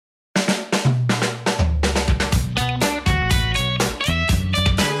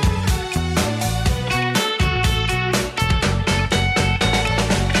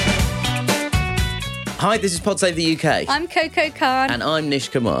Hi, this is Pod Save the UK. I'm Coco Khan. And I'm Nish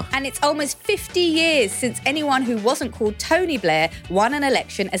Kumar. And it's almost 50 years since anyone who wasn't called Tony Blair won an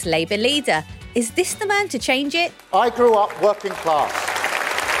election as Labour leader. Is this the man to change it? I grew up working class.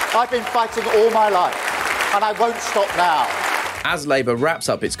 I've been fighting all my life, and I won't stop now. As Labour wraps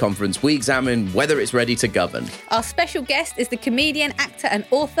up its conference, we examine whether it's ready to govern. Our special guest is the comedian, actor and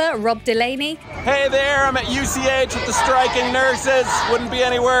author Rob Delaney. Hey there, I'm at UCH with the striking nurses. Wouldn't be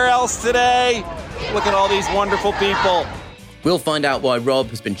anywhere else today. Look at all these wonderful people. We'll find out why Rob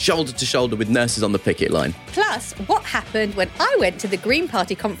has been shoulder to shoulder with nurses on the picket line. Plus, what happened when I went to the Green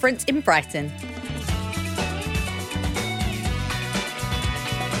Party conference in Brighton.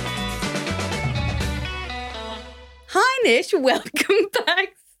 Hi, Nish. Welcome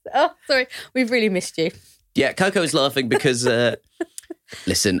back. Oh, sorry. We've really missed you. Yeah, Coco is laughing because,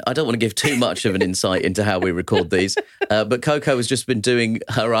 listen, I don't want to give too much of an insight into how we record these, but Coco has just been doing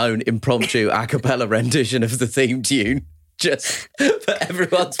her own impromptu a cappella rendition of the theme tune, just for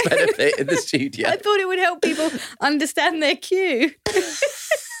everyone's benefit in the studio. I thought it would help people understand their cue.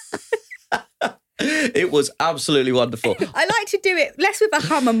 It was absolutely wonderful. I like to do it less with a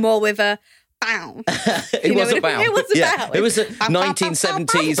hum and more with a bow. It was a bow. It was a bow. It was a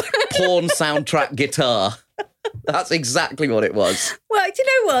 1970s porn soundtrack guitar. That's exactly what it was. Well, do you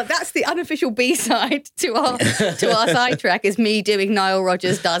know what? That's the unofficial B-side to our sidetrack is me doing Nile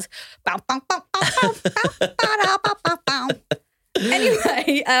Rodgers does. Bow, bow, bow, bow, bow, bow, bow, bow, bow, bow.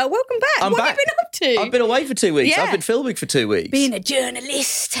 Anyway, welcome back. I'm what back. have you been up to? I've been away for 2 weeks. Yeah. I've been filming for 2 weeks. Being a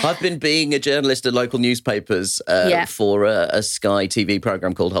journalist. I've been being a journalist at local newspapers for a Sky TV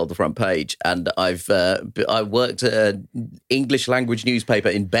programme called Hold the Front Page. And I worked at an English language newspaper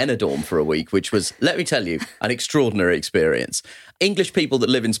in Benidorm for a week, which was, let me tell you, an extraordinary experience. English people that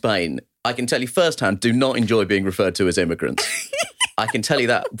live in Spain, I can tell you firsthand, do not enjoy being referred to as immigrants. I can tell you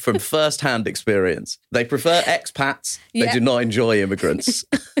that from first-hand experience. They prefer expats. They do not enjoy immigrants.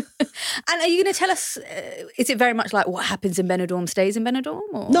 And are you going to tell us, is it very much like what happens in Benidorm stays in Benidorm?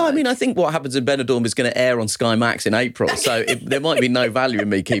 Or? No, I mean, I think what happens in Benidorm is going to air on Sky Max in April, so there might be no value in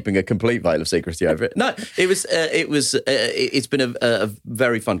me keeping a complete veil of secrecy over it. No, it's been a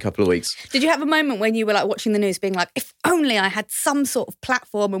very fun couple of weeks. Did you have a moment when you were like watching the news being like, if only I had some sort of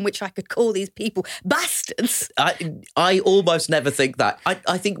platform in which I could call these people bastards? I almost never think that.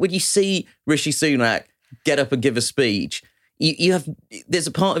 I think when you see Rishi Sunak get up and give a speech, there's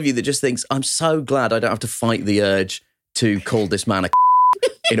a part of you that just thinks, I'm so glad I don't have to fight the urge to call this man a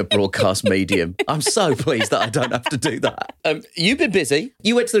in a broadcast medium. I'm so pleased that I don't have to do that. You've been busy.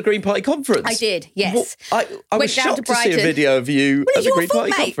 You went to the Green Party conference. I did, yes. I was shocked to see a video of you at the Green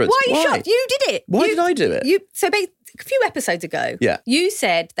Party conference. Why are you shocked? You did it. Why did I do it? A few episodes ago, you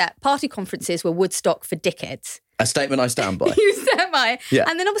said that party conferences were Woodstock for dickheads. A statement I stand by. You stand by. Yeah.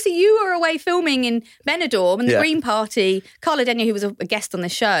 And then obviously you were away filming in Benidorm and the Green Party, Carla Denyer, who was a guest on the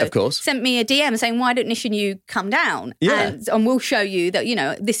show, of course, sent me a DM saying, why don't Nish and you come down? Yeah. And we'll show you that,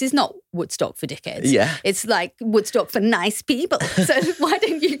 this is not Woodstock for dickheads. Yeah. It's like Woodstock for nice people. So why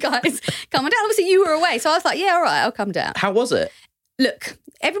don't you guys come down? Obviously you were away. So I was like, yeah, all right, I'll come down. How was it? Look,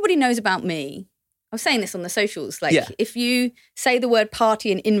 everybody knows about me. I was saying this on the socials. Like, if you say the word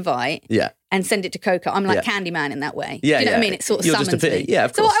party and invite and send it to Coco, I'm like Candyman in that way. Yeah, Do you know what I mean? It sort of summons me. Yeah,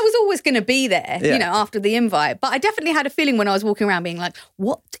 of course. So I was always going to be there, after the invite. But I definitely had a feeling when I was walking around being like,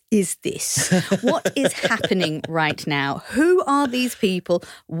 what is this? What is happening right now? Who are these people?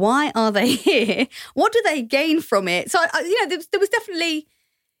 Why are they here? What do they gain from it? So, there was definitely...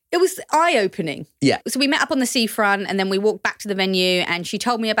 It was eye-opening. Yeah. So we met up on the seafront and then we walked back to the venue and she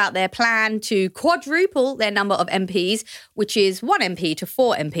told me about their plan to quadruple their number of MPs, which is 1 MP to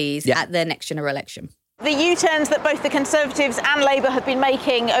 4 MPs at their next general election. The U-turns that both the Conservatives and Labour have been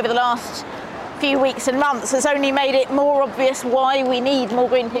making over the last few weeks and months has only made it more obvious why we need more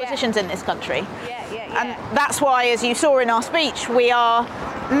Green politicians in this country. And that's why, as you saw in our speech, we are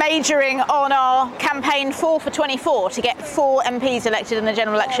majoring on our campaign 4 for 24 to get 4 MPs elected in the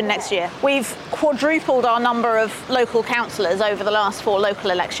general election next year. We've quadrupled our number of local councillors over the last 4 local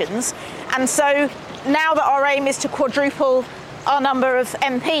elections. And so now that our aim is to quadruple our number of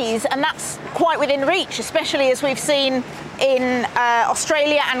MPs, and that's quite within reach, especially as we've seen in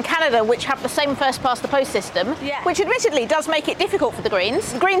Australia and Canada, which have the same first-past-the-post system, which admittedly does make it difficult for the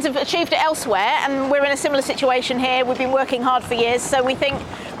Greens. The Greens have achieved it elsewhere, and we're in a similar situation here. We've been working hard for years, so we think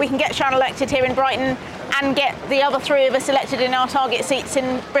we can get Sharon elected here in Brighton and get the other 3 of us elected in our target seats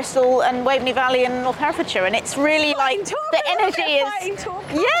in Bristol and Waveney Valley and North Herefordshire. And it's really the energy is... Let's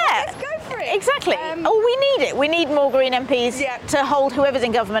go for it. Exactly. We need it. We need more Green MPs to hold whoever's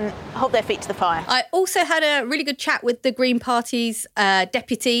in government, hold their feet to the fire. I also had a really good chat with the Green Party's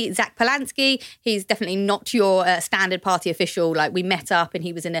deputy, Zach Polansky. He's definitely not your standard party official. Like, we met up and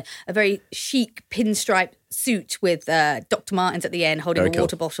he was in a very chic pinstripe suit with Dr. Martens at the end, holding a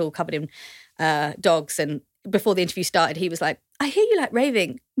water bottle covered in dogs. And before the interview started, he was like, I hear you like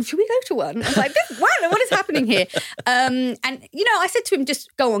raving. Should we go to one? I was like, wow, what is happening here? And, I said to him,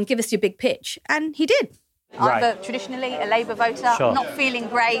 just go on, give us your big pitch. And he did. Right. I'm traditionally a Labour voter. Sure. I'm not feeling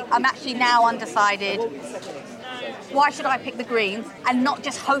great. I'm actually now undecided. Why should I pick the Greens and not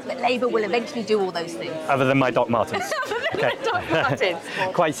just hope that Labour will eventually do all those things? Other than my Doc Martens. Okay. Doc Martens.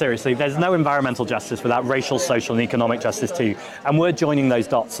 Quite seriously, there's no environmental justice without racial, social and economic justice too. And we're joining those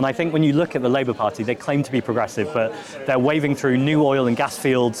dots. And I think when you look at the Labour Party, they claim to be progressive, but they're waving through new oil and gas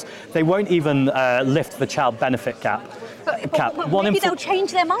fields. They won't even lift the child benefit cap. But maybe they'll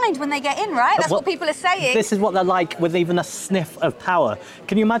change their mind when they get in, right? That's what people are saying. This is what they're like with even a sniff of power.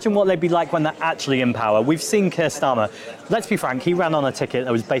 Can you imagine what they'd be like when they're actually in power? We've seen Keir Starmer. Let's be frank, he ran on a ticket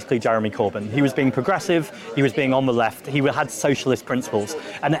that was basically Jeremy Corbyn. He was being progressive, he was being on the left, he had socialist principles.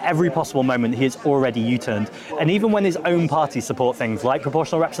 And at every possible moment, he has already U-turned. And even when his own party support things like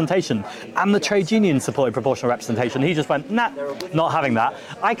proportional representation, and the trade unions supported proportional representation, he just went, nah, not having that.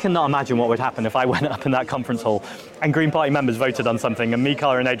 I cannot imagine what would happen if I went up in that conference hall and Green Party members voted on something and me,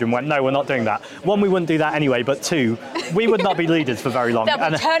 Carla and Adrian went, no, we're not doing that. One, we wouldn't do that anyway, but two, we would not be leaders for very long. They'll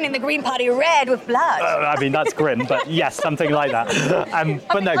be turning the Green Party red with blood. I mean, that's grim, but yes, something like that.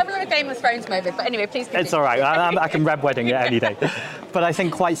 But no. I'm a Game of Thrones moment, but anyway, please continue. It's all right. I can Red Wedding it any day. But I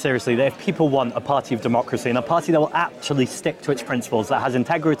think quite seriously that if people want a party of democracy and a party that will actually stick to its principles, that has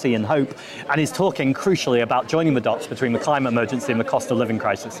integrity and hope, and is talking crucially about joining the dots between the climate emergency and the cost of living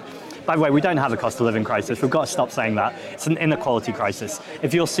crisis. By the way, we don't have a cost of living crisis. We've got to stop saying that. It's an inequality crisis.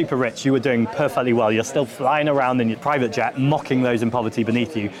 If you're super rich, you are doing perfectly well. You're still flying around in your private jet, mocking those in poverty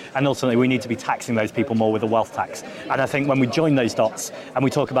beneath you. And ultimately, we need to be taxing those people more with a wealth tax. And I think when we join those dots and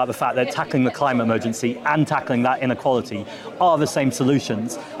we talk about the fact that tackling the climate emergency and tackling that inequality are the same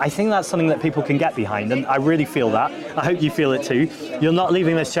solutions, I think that's something that people can get behind. And I really feel that. I hope you feel it too. You're not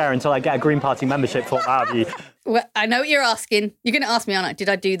leaving this chair until I get a Green Party membership form out of you. Well, I know what you're asking. You're going to ask me, aren't I? Did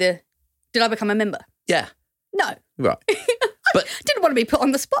I become a member? Yeah. No. Right. But didn't want to be put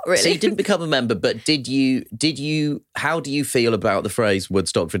on the spot, really. So you didn't become a member, but how do you feel about the phrase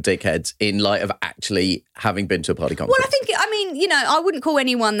Woodstock for dickheads in light of actually having been to a party conference? Well, I wouldn't call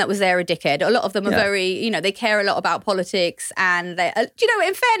anyone that was there a dickhead. A lot of them are very, they care a lot about politics and they,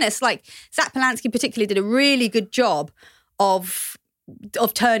 in fairness, like Zach Polansky particularly did a really good job of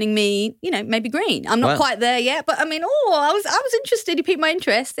turning me, maybe green. I'm not quite there yet, but I was interested. He piqued my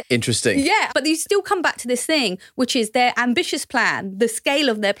interest. Interesting. Yeah, but you still come back to this thing, which is their ambitious plan. The scale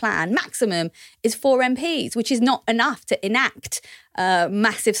of their plan, maximum, is 4 MPs, which is not enough to enact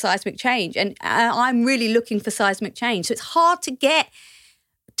massive seismic change. And I'm really looking for seismic change. So it's hard to get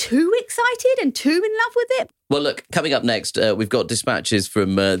too excited and too in love with it. Well, look, coming up next, we've got dispatches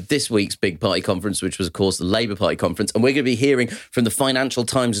from this week's big party conference, which was, of course, the Labour Party conference. And we're going to be hearing from the Financial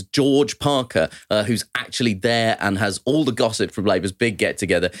Times' George Parker, who's actually there and has all the gossip from Labour's big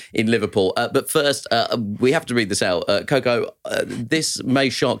get-together in Liverpool. But first, we have to read this out. Coco, this may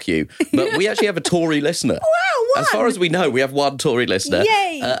shock you, but we actually have a Tory listener. Wow, one. As far as we know, we have one Tory listener.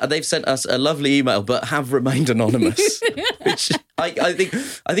 Yay. And they've sent us a lovely email, but have remained anonymous, which I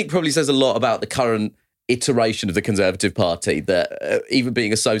think probably says a lot about the current iteration of the Conservative Party, that even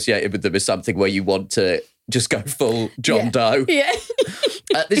being associated with them is something where you want to just go full John Doe. Yeah.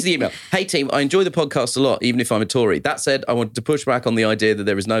 This is the email. Hey team, I enjoy the podcast a lot, even if I'm a Tory. That said, I wanted to push back on the idea that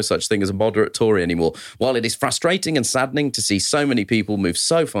there is no such thing as a moderate Tory anymore. While it is frustrating and saddening to see so many people move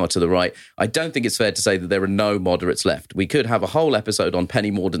so far to the right, I don't think it's fair to say that there are no moderates left. We could have a whole episode on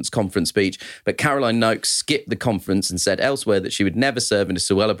Penny Mordaunt's conference speech, but Caroline Noakes skipped the conference and said elsewhere that she would never serve in a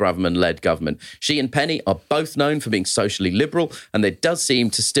Suella Braverman-led government. She and Penny are both known for being socially liberal, and there does seem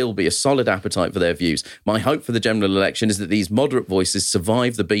to still be a solid appetite for their views. My hope for the general election is that these moderate voices survive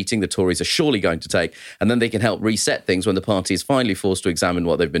the beating the Tories are surely going to take, and then they can help reset things when the party is finally forced to examine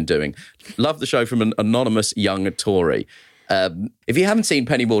what they've been doing. Love the show from an anonymous young Tory. If you haven't seen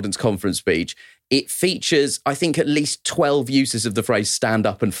Penny Mordaunt's conference speech, it features, I think, at least 12 uses of the phrase stand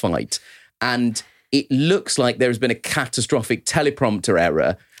up and fight. And it looks like there has been a catastrophic teleprompter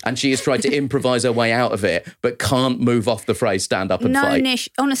error and she has tried to improvise her way out of it, but can't move off the phrase stand up and fight. No, Nish,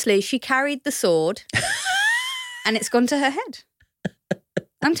 honestly, she carried the sword and it's gone to her head.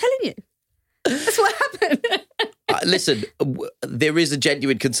 I'm telling you. That's what happened. Listen, there is a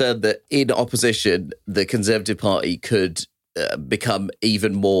genuine concern that in opposition, the Conservative Party could become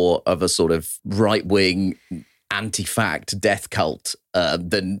even more of a sort of right-wing, anti-fact death cult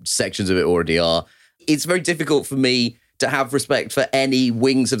than sections of it already are. It's very difficult for me to have respect for any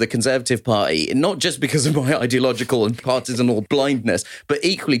wings of the Conservative Party, not just because of my ideological and partisan blindness, but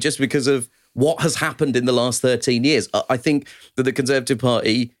equally just because of what has happened in the last 13 years. I think that the Conservative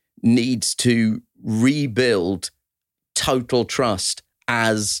Party needs to rebuild total trust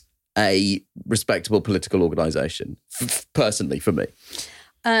as a respectable political organisation, personally, for me.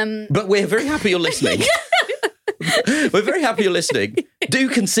 But we're very happy you're listening. We're very happy you're listening. Do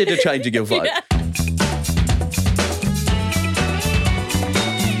consider changing your vote. Yeah.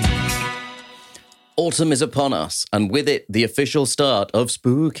 Autumn is upon us, and with it, the official start of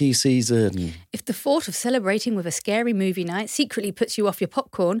spooky season. If the thought of celebrating with a scary movie night secretly puts you off your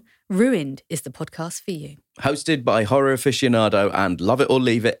popcorn, Ruined is the podcast for you. Hosted by horror aficionado and Love It or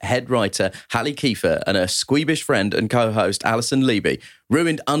Leave It head writer Hallie Kiefer and her squeamish friend and co-host Alison Leby,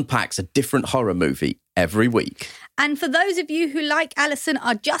 Ruined unpacks a different horror movie every week. And for those of you who, like Alison,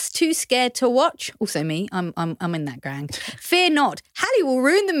 are just too scared to watch, also me, I'm in that gang, fear not, Hallie will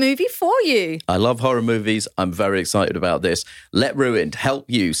ruin the movie for you. I love horror movies. I'm very excited about this. Let Ruined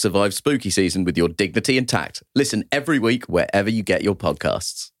help you survive spooky season with your dignity intact. Listen every week wherever you get your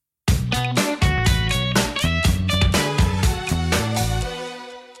podcasts.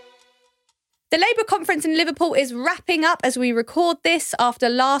 The Labour conference in Liverpool is wrapping up as we record this after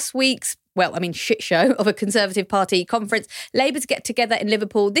last week's shit show of a Conservative Party conference. Labour's get-together in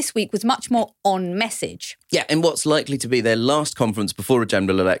Liverpool this week was much more on message. Yeah, in what's likely to be their last conference before a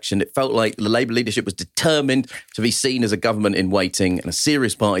general election, it felt like the Labour leadership was determined to be seen as a government in waiting and a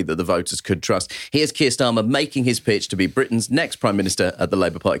serious party that the voters could trust. Here's Keir Starmer making his pitch to be Britain's next Prime Minister at the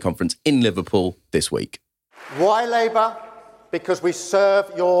Labour Party conference in Liverpool this week. Why Labour? Because we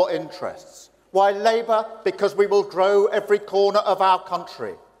serve your interests. Why Labour? Because we will grow every corner of our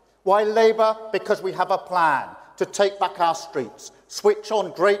country. Why Labour? Because we have a plan to take back our streets, switch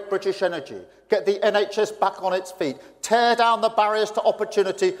on great British energy, get the NHS back on its feet, tear down the barriers to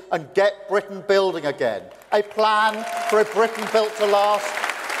opportunity and get Britain building again. A plan for a Britain built to last,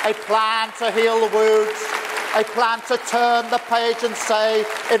 a plan to heal the wounds, a plan to turn the page and say,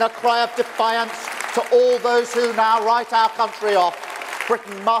 in a cry of defiance to all those who now write our country off,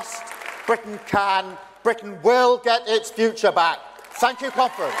 Britain must, Britain can, Britain will get its future back. Thank you,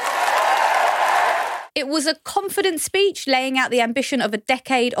 conference. It was a confident speech laying out the ambition of a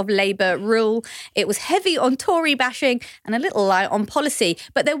decade of Labour rule. It was heavy on Tory bashing and a little light on policy.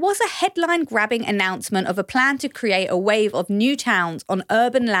 But there was a headline-grabbing announcement of a plan to create a wave of new towns on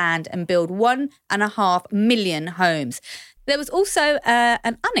urban land and build 1.5 million homes. There was also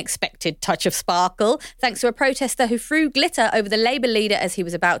an unexpected touch of sparkle, thanks to a protester who threw glitter over the Labour leader as he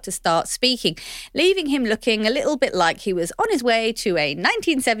was about to start speaking, leaving him looking a little bit like he was on his way to a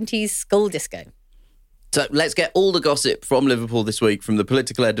 1970s school disco. So let's get all the gossip from Liverpool this week from the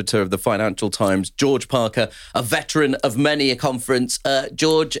political editor of the Financial Times, George Parker, a veteran of many a conference.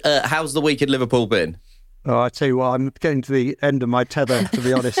 George, how's the week in Liverpool been? Oh, I tell you what, I'm getting to the end of my tether, to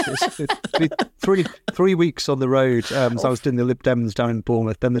be honest. It's been three weeks on the road. So I was doing the Lib Dems down in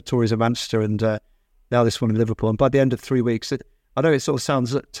Bournemouth, then the Tories in Manchester, and now this one in Liverpool. And by the end of 3 weeks, I know it sort of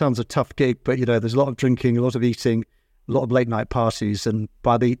sounds a tough gig, but, you know, there's a lot of drinking, a lot of eating, a lot of late-night parties. And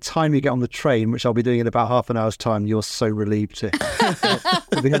by the time you get on the train, which I'll be doing in about half an hour's time, you're so relieved to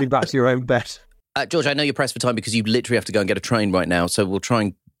be heading back to your own bed. George, I know you're pressed for time because you literally have to go and get a train right now, so we'll try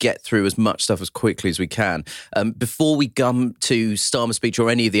and get through as much stuff as quickly as we can. Before we come to Starmer's speech or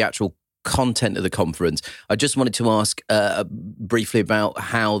any of the actual content of the conference, I just wanted to ask briefly about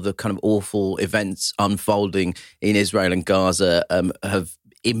how the kind of awful events unfolding in Israel and Gaza have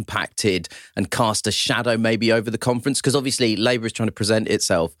impacted and cast a shadow maybe over the conference, because obviously Labour is trying to present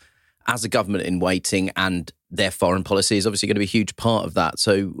itself as a government in waiting, and their foreign policy is obviously going to be a huge part of that.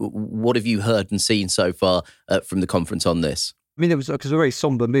 So what have you heard and seen so far from the conference on this? I mean, it was a very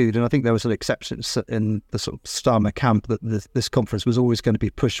sombre mood, and I think there was an exception in the sort of Starmer camp that this conference was always going to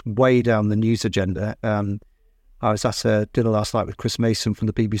be pushed way down the news agenda. I was at a dinner last night with Chris Mason from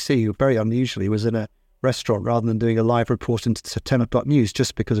the BBC, who very unusually was in a restaurant rather than doing a live report into 10 o'clock news,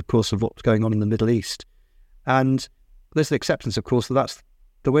 just because, of course, of what's going on in the Middle East. And there's an acceptance, of course, that that's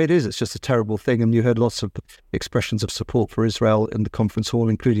the way it is. It's just a terrible thing. And you heard lots of expressions of support for Israel in the conference hall,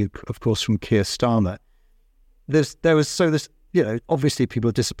 including, of course, from Keir Starmer. You know, obviously people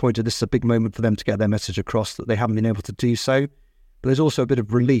are disappointed. This is a big moment for them to get their message across, that they haven't been able to do so. But there's also a bit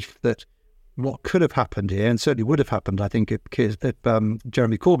of relief that what could have happened here, and certainly would have happened, I think, if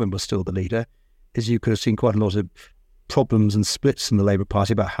Jeremy Corbyn was still the leader, is you could have seen quite a lot of problems and splits in the Labour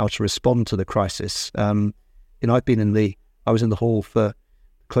Party about how to respond to the crisis. I've been in the I was in the hall for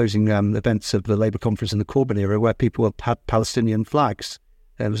closing events of the Labour conference in the Corbyn era where people had Palestinian flags.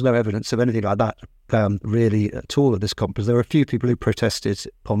 There was no evidence of anything like that really at all at this conference. There were a few people who protested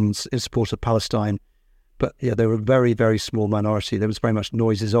in support of Palestine, but yeah, they were a very, very small minority. There was very much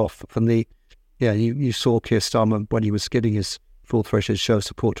noises off from the. Yeah, you saw Keir Starmer when he was giving his full-throated show of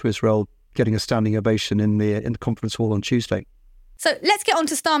support to Israel, getting a standing ovation in the conference hall on Tuesday. So let's get on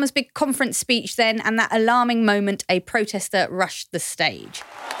to Starmer's big conference speech then, and that alarming moment a protester rushed the stage.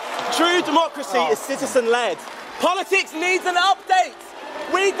 True democracy is citizen-led. Politics needs an update.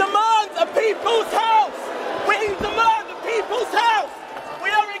 We demand a people's house. We demand a people's house. We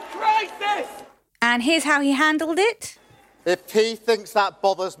are in crisis. And here's how he handled it. If he thinks that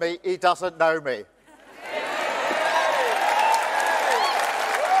bothers me, he doesn't know me.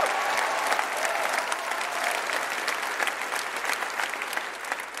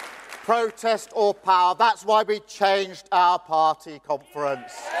 Protest or power, that's why we changed our party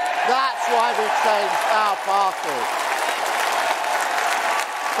conference. That's why we changed our party.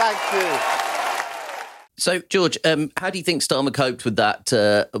 Thank you. So, George, how do you think Starmer coped with that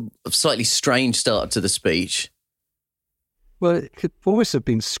slightly strange start to the speech? Well, it could almost have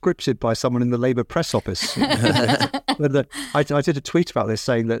been scripted by someone in the Labour press office. But I did a tweet about this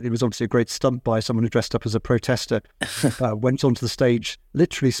saying that it was obviously a great stunt by someone who dressed up as a protester, went onto the stage,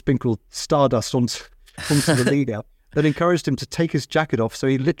 literally sprinkled stardust onto the leader, then encouraged him to take his jacket off, so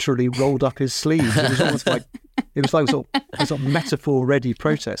he literally rolled up his sleeves. It was almost like sort of metaphor-ready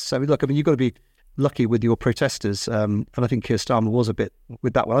protest. So, look, I mean, you've got to be lucky with your protesters, and I think Keir Starmer was a bit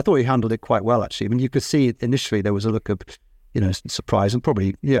with that one. I thought he handled it quite well, actually. I mean, you could see initially there was a look of surprise and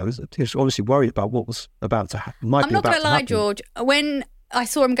probably, he was obviously worried about what was about to happen. I'm not going to lie, George. When I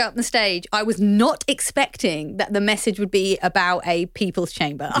saw him go up on the stage, I was not expecting that the message would be about a people's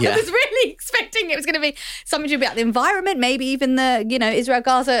chamber. Yeah. I was really expecting it was going to be something to do about the environment, maybe even the,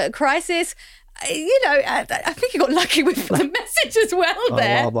 Israel-Gaza crisis. I think he got lucky with the message as well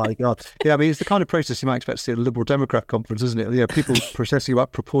there. Oh, my God. Yeah, I mean, it's the kind of protest you might expect to see at a Liberal Democrat conference, isn't it? Yeah, people protesting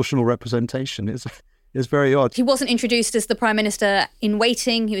about proportional representation. It's very odd. He wasn't introduced as the Prime Minister in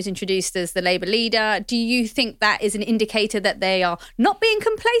waiting. He was introduced as the Labour leader. Do you think that is an indicator that they are not being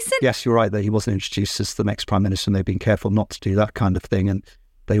complacent? Yes, you're right that he wasn't introduced as the next Prime Minister, and they've been careful not to do that kind of thing. And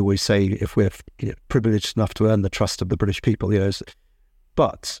they always say if we're privileged enough to earn the trust of the British people,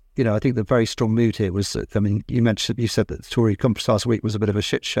 But, I think the very strong mood here was, I mean, you said that the Tory conference last week was a bit of a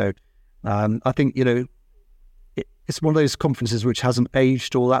shit show. I think, it's one of those conferences which hasn't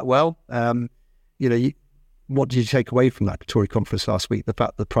aged all that well. What did you take away from that Tory conference last week? The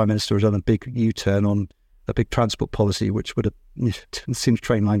fact that the Prime Minister has done a big U-turn on a big transport policy, which would have seen a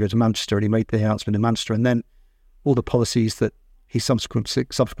train line go to Manchester, and he made the announcement in Manchester. And then all the policies that he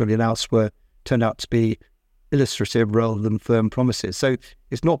subsequently announced turned out to be illustrative rather than firm promises. So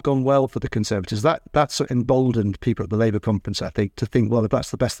it's not gone well for the Conservatives. That's emboldened people at the Labour conference, I think, to think, well, if that's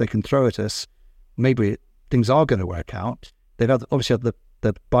the best they can throw at us, maybe things are going to work out. They've obviously had the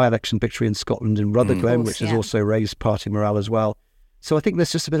by-election victory in Scotland in Rutherglen, which has also raised party morale as well. So I think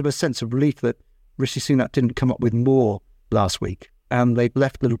there's just a bit of a sense of relief that Rishi Sunak didn't come up with more last week. And they've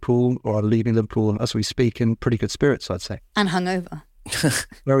left Liverpool, or are leaving Liverpool as we speak, in pretty good spirits, I'd say. And hungover.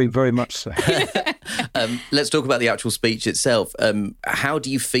 Very, very much so. Let's talk about the actual speech itself. How do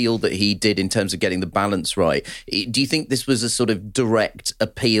you feel that he did in terms of getting the balance right? Do you think this was a sort of direct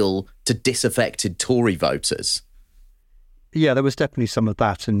appeal to disaffected Tory voters? Yeah, there was definitely some of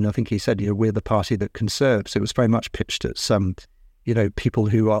that. And I think he said, we're the party that conserves. It was very much pitched at some, people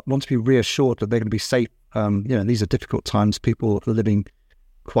who want to be reassured that they're going to be safe. These are difficult times. People are living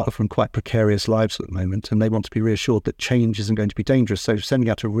quite often quite precarious lives at the moment, and they want to be reassured that change isn't going to be dangerous. So sending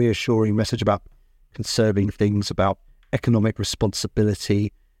out a reassuring message about conserving things, about economic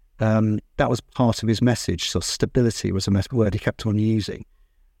responsibility, that was part of his message. So stability was a word he kept on using.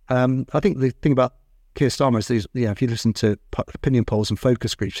 I think the thing about Keir Starmer is these, if you listen to opinion polls and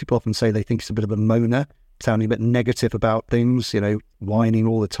focus groups, people often say they think he's a bit of a moaner, sounding a bit negative about things, whining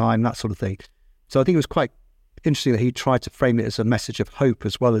all the time, that sort of thing. So I think it was quite interesting that he tried to frame it as a message of hope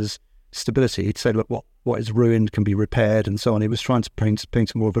as well as stability. He'd say, look, what is ruined can be repaired and so on. He was trying to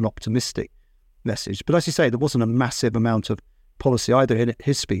paint more of an optimistic message. But as you say, there wasn't a massive amount of policy either in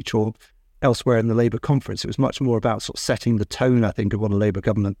his speech or elsewhere in the Labour conference. It was much more about sort of setting the tone, I think, of what a Labour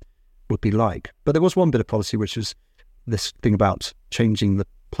government would be like. But there was one bit of policy, which was this thing about changing the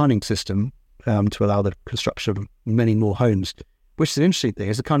planning system to allow the construction of many more homes, which is an interesting thing.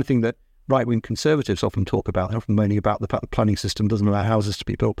 It's the kind of thing that right-wing Conservatives often talk about. They're often moaning about the fact the planning system doesn't allow houses to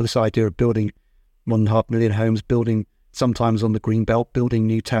be built. But this idea of building 1.5 million homes, building sometimes on the green belt, building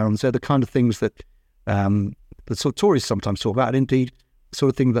new towns, they're the kind of things that the sort of Tories sometimes talk about, and indeed the sort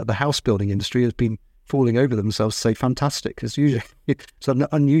of thing that the house building industry has been falling over themselves to say fantastic. It's an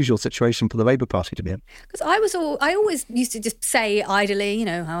unusual situation for the Labour Party to be in. Because I always used to just say idly,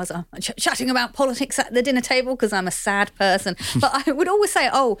 I was chatting about politics at the dinner table because I'm a sad person. But I would always say,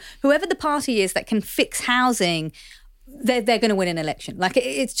 whoever the party is that can fix housing, they're going to win an election. Like,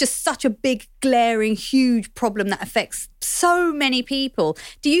 it's just such a big, glaring, huge problem that affects so many people.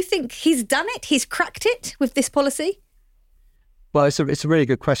 Do you think he's done it? He's cracked it with this policy? Well, it's a really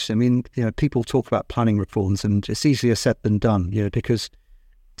good question. I mean, people talk about planning reforms, and it's easier said than done, because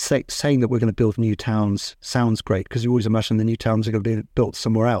saying that we're going to build new towns sounds great, because you always imagine the new towns are going to be built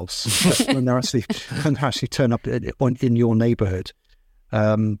somewhere else. But when they actually turn up in your neighbourhood,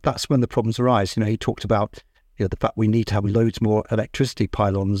 that's when the problems arise. He talked about the fact we need to have loads more electricity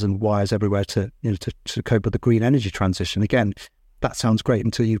pylons and wires everywhere to cope with the green energy transition. Again, that sounds great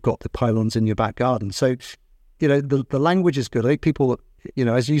until you've got the pylons in your back garden. So, the language is good. I think people,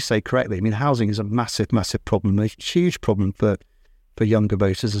 as you say correctly, I mean, housing is a massive, massive problem, a huge problem for younger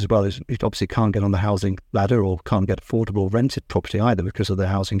voters, as well as you obviously can't get on the housing ladder or can't get affordable rented property either because of the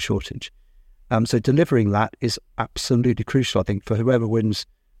housing shortage. So delivering that is absolutely crucial, I think, for whoever wins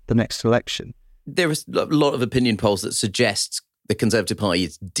the next election. There is a lot of opinion polls that suggest the Conservative Party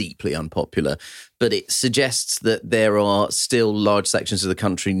is deeply unpopular, but it suggests that there are still large sections of the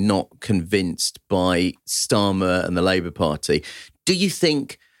country not convinced by Starmer and the Labour Party. Do you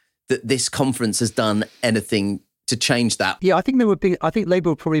think that this conference has done anything to change that? Yeah, I think Labour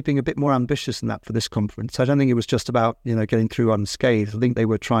were probably being a bit more ambitious than that for this conference. I don't think it was just about getting through unscathed. I think they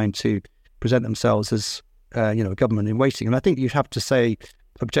were trying to present themselves as a government in waiting, and I think you'd have to say,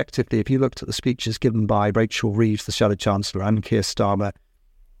 objectively, if you looked at the speeches given by Rachel Reeves, the Shadow Chancellor, and Keir Starmer,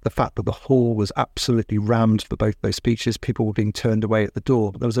 the fact that the hall was absolutely rammed for both those speeches, people were being turned away at the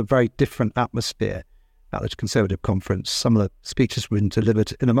door. There was a very different atmosphere at the Conservative conference. Some of the speeches were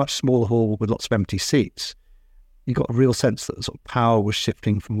delivered in a much smaller hall with lots of empty seats. You got a real sense that the sort of power was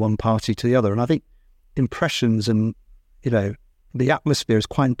shifting from one party to the other. And I think impressions and, the atmosphere is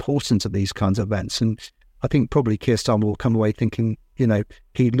quite important at these kinds of events. And I think probably Keir Starmer will come away thinking,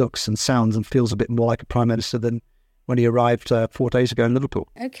 he looks and sounds and feels a bit more like a Prime Minister than when he arrived 4 days ago in Liverpool.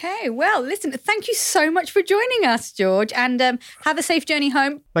 Okay, well, listen, thank you so much for joining us, George, and have a safe journey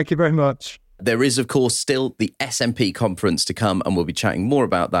home. Thank you very much. There is, of course, still the SNP conference to come, and we'll be chatting more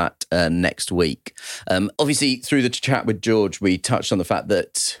about that next week. Obviously, through the chat with George, we touched on the fact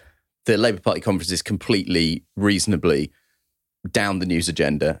that the Labour Party conference is completely reasonably down the news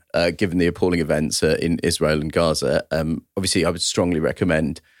agenda, given the appalling events in Israel and Gaza. Obviously, I would strongly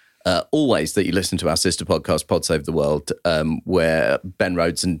recommend always that you listen to our sister podcast, Pod Save the World, where Ben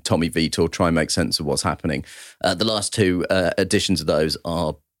Rhodes and Tommy Vitor try and make sense of what's happening. The last two editions of those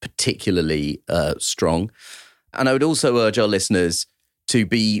are particularly strong. And I would also urge our listeners to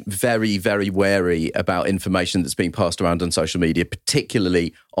be very, very wary about information that's being passed around on social media,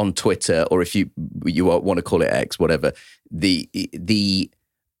 particularly on Twitter, or if you want to call it X, whatever. That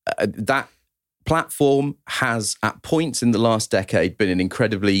platform has, at points in the last decade, been an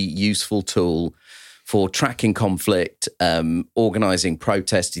incredibly useful tool for tracking conflict, organising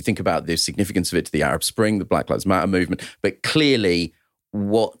protests. You think about the significance of it to the Arab Spring, the Black Lives Matter movement, but clearly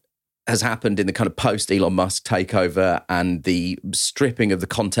what has happened in the kind of post-Elon Musk takeover and the stripping of the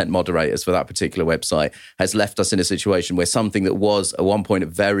content moderators for that particular website has left us in a situation where something that was at one point a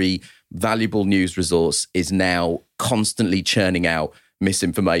very valuable news resource is now constantly churning out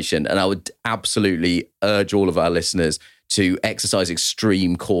misinformation. And I would absolutely urge all of our listeners to exercise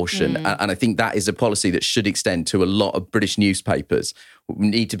extreme caution. And I think that is a policy that should extend to a lot of British newspapers. We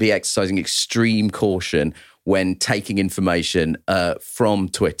need to be exercising extreme caution when taking information from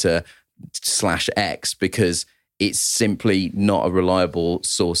Twitter/X, because it's simply not a reliable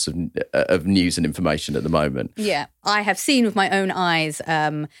source of news and information at the moment. Yeah, I have seen with my own eyes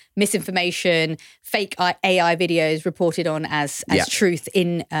misinformation, fake AI videos reported on as truth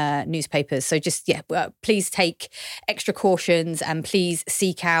in newspapers. So just, please take extra cautions and please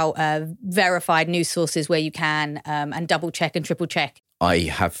seek out verified news sources where you can, and double check and triple check. I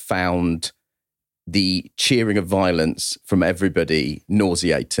have found the cheering of violence from everybody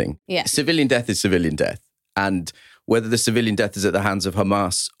nauseating. Yeah. Civilian death is civilian death. And whether the civilian death is at the hands of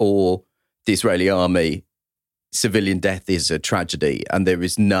Hamas or the Israeli army, civilian death is a tragedy, and there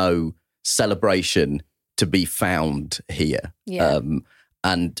is no celebration to be found here. Yeah.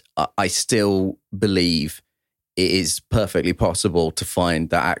 And I still believe it is perfectly possible to find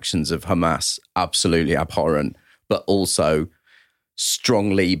the actions of Hamas absolutely abhorrent, but also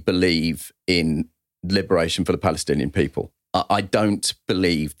strongly believe in liberation for the Palestinian people. I don't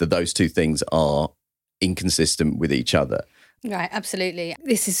believe that those two things are inconsistent with each other. Right, absolutely.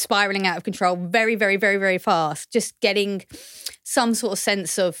 This is spiraling out of control very, very, very, very fast. Just getting some sort of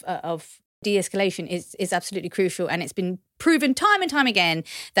sense of de-escalation is absolutely crucial, and it's been proven time and time again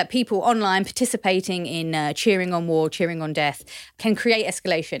that people online participating in cheering on war, cheering on death can create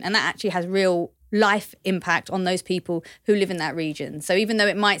escalation, and that actually has real life impact on those people who live in that region. So even though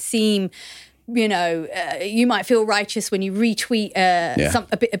it might seem, you might feel righteous when you retweet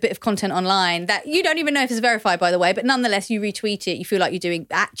a bit of content online that you don't even know if it's verified, by the way, but nonetheless you retweet it, you feel like you're doing,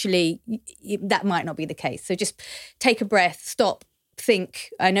 actually that might not be the case. So just take a breath, stop, think.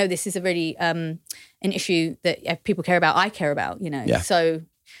 I know this is a really an issue that people care about, I care about, So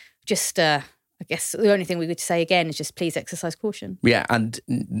just I guess the only thing we could say again is just please exercise caution. Yeah, and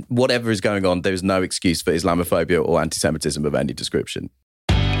whatever is going on, there's no excuse for Islamophobia or anti-Semitism of any description.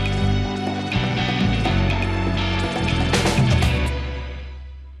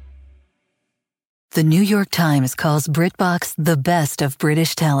 The New York Times calls BritBox the best of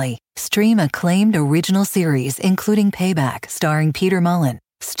British telly. Stream acclaimed original series including Payback, starring Peter Mullen,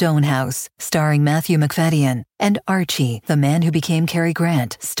 Stonehouse, starring Matthew McFadden, and Archie, the Man Who Became Cary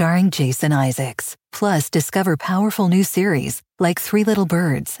Grant, starring Jason Isaacs. Plus, discover powerful new series like Three Little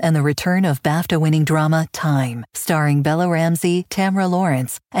Birds and the return of BAFTA-winning drama Time, starring Bella Ramsey, Tamara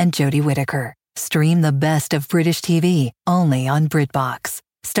Lawrence, and Jodie Whittaker. Stream the best of British TV only on BritBox.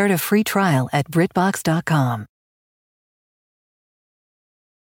 Start a free trial at BritBox.com.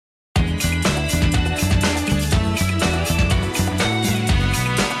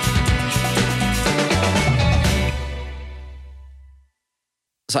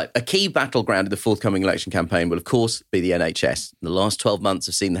 So a key battleground in the forthcoming election campaign will, of course, be the NHS. The last 12 months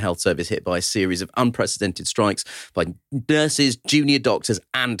have seen the health service hit by a series of unprecedented strikes by nurses, junior doctors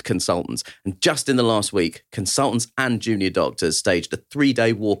and consultants. And just in the last week, consultants and junior doctors staged a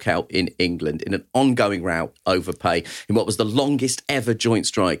 3-day walkout in England in an ongoing row over pay in what was the longest ever joint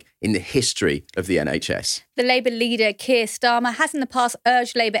strike in the history of the NHS. The Labour leader, Keir Starmer, has in the past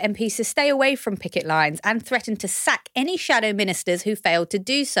urged Labour MPs to stay away from picket lines and threatened to sack any shadow ministers who failed to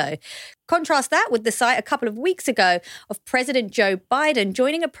do so. Contrast that with the sight a couple of weeks ago of President Joe Biden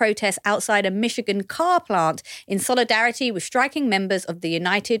joining a protest outside a Michigan car plant in solidarity with striking members of the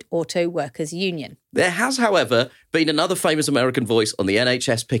United Auto Workers Union. There has, however, been another famous American voice on the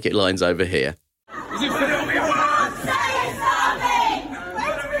NHS picket lines over here.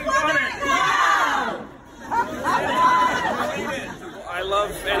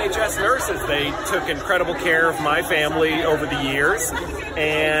 NHS nurses. They took incredible care of my family over the years,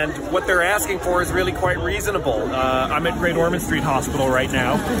 and what they're asking for is really quite reasonable. I'm at Great Ormond Street Hospital right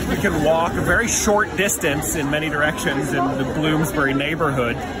now. You can walk a very short distance in many directions in the Bloomsbury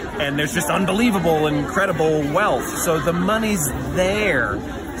neighborhood, and there's just unbelievable, incredible wealth. So the money's there.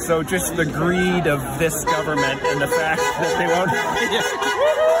 So just the greed of this government and the fact that they won't...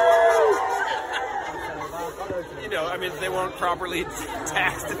 they won't properly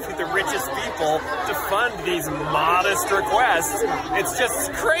tax the richest people to fund these modest requests. It's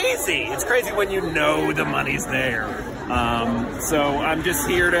just crazy. It's crazy when you know the money's there. So I'm just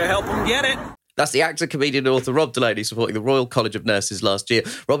here to help them get it. That's the actor, comedian and author Rob Delaney supporting the Royal College of Nurses last year.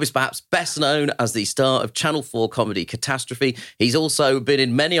 Rob is perhaps best known as the star of Channel 4 comedy Catastrophe. He's also been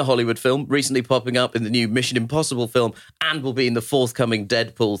in many a Hollywood film, recently popping up in the new Mission Impossible film, and will be in the forthcoming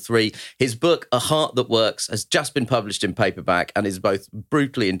Deadpool 3. His book, A Heart That Works, has just been published in paperback and is both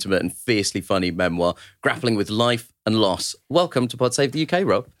brutally intimate and fiercely funny memoir, grappling with life and loss. Welcome to Pod Save the UK,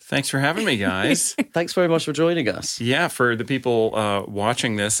 Rob. Thanks for having me, guys. Thanks very much for joining us. Yeah, for the people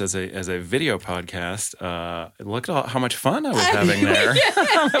watching this as a video podcast, look at how much fun I was having there.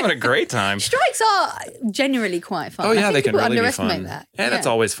 I'm having a great time. Strikes are generally quite fun. Oh yeah, they can really be underestimate fun. That. And it's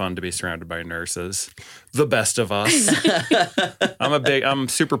always fun to be surrounded by nurses, the best of us. I'm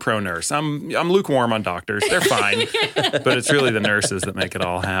super pro nurse. I'm lukewarm on doctors. They're fine, but it's really the nurses that make it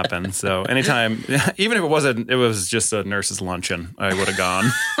all happen. So anytime, even if it was just a nurse's luncheon, I would have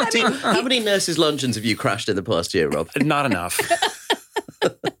gone. How many nurses' luncheons have you crashed in the past year, Rob? Not enough.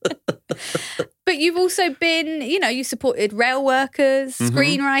 But you've also been, you supported rail workers,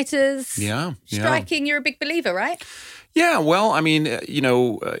 screenwriters. Striking, you're a big believer, right? Yeah, well, I mean,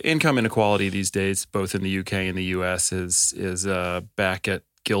 income inequality these days, both in the UK and the US, is back at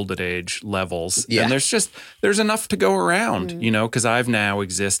Gilded Age levels. Yeah. And there's enough to go around, because I've now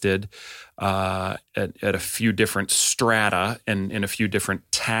existed at a few different strata and in a few different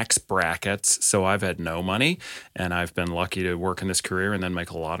tax brackets. So I've had no money, and I've been lucky to work in this career and then make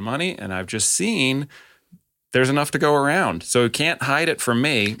a lot of money. And I've just seen there's enough to go around. So you can't hide it from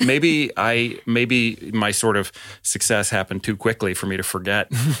me. Maybe my sort of success happened too quickly for me to forget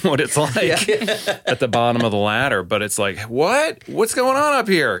what it's like at the bottom of the ladder. But it's like, what's going on up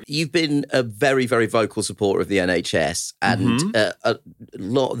here? You've been a very, very vocal supporter of the NHS, and a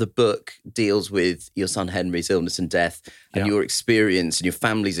lot of the book deals with your son Henry's illness and death, and your experience and your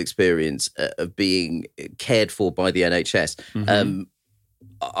family's experience of being cared for by the NHS.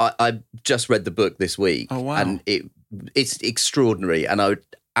 I just read the book this week. Oh, wow. And it's extraordinary, and I would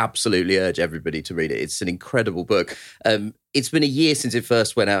absolutely urge everybody to read it. It's an incredible book. It's been a year since it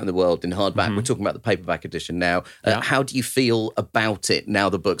first went out in the world in hardback. We're talking about the paperback edition now. How do you feel about it now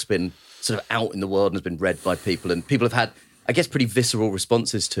the book's been sort of out in the world and has been read by people, and people have had, I guess, pretty visceral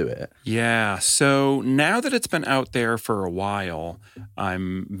responses to it? Yeah. So now that it's been out there for a while,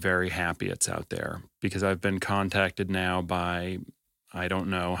 I'm very happy it's out there, because I've been contacted now by I don't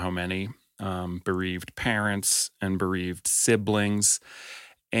know how many bereaved parents and bereaved siblings.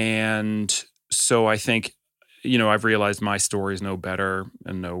 And so I think, I've realized my story is no better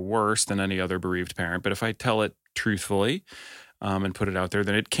and no worse than any other bereaved parent. But if I tell it truthfully and put it out there,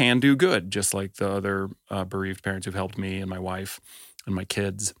 then it can do good, just like the other bereaved parents who've helped me and my wife and my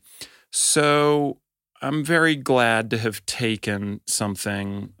kids. So I'm very glad to have taken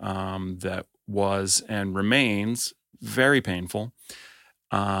something that was and remains very painful,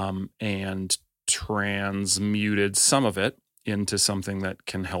 and transmuted some of it into something that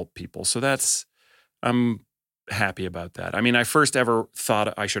can help people. So I'm happy about that. I mean, I first ever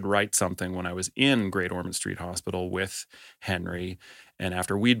thought I should write something when I was in Great Ormond Street Hospital with Henry. And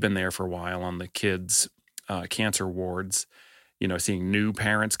after we'd been there for a while on the kids' cancer wards, seeing new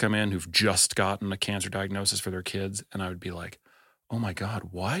parents come in who've just gotten a cancer diagnosis for their kids. And I would be like, oh my God,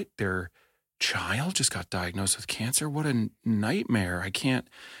 what? Their child just got diagnosed with cancer? What a nightmare. I can't.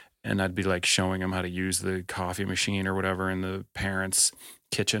 And I'd be like showing them how to use the coffee machine or whatever in the parents'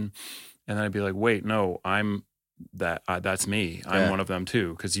 kitchen. And then I'd be like, wait, no, that's me. I'm one of them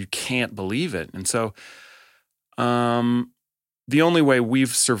too, because you can't believe it. And so the only way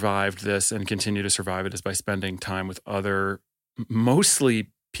we've survived this and continue to survive it is by spending time with other, mostly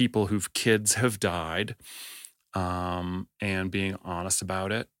people whose kids have died, and being honest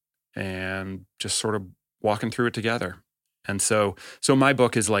about it and just sort of walking through it together. And so my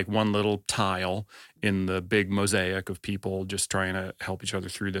book is like one little tile in the big mosaic of people just trying to help each other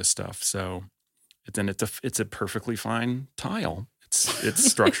through this stuff. So it's a perfectly fine tile. It's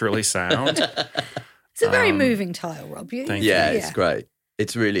structurally sound. It's a very moving tile, Rob. Thank you. It's great.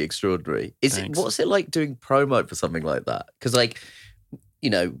 It's really extraordinary. What's it like doing promo for something like that? Because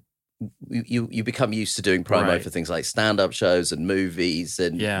you become used to doing promo for things like stand-up shows and movies,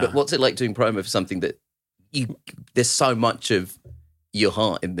 but what's it like doing promo for something that there's so much of your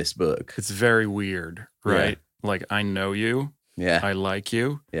heart in this book? It's very weird, right? Yeah. Like, I know you. Yeah. I like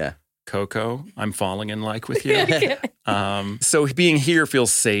you. Yeah. Coco, I'm falling in like with you. So being here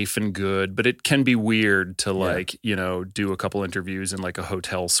feels safe and good, but it can be weird to do a couple interviews in like a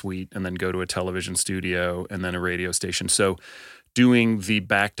hotel suite and then go to a television studio and then a radio station. So doing the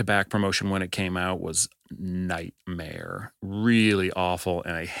back-to-back promotion when it came out was nightmare, really awful,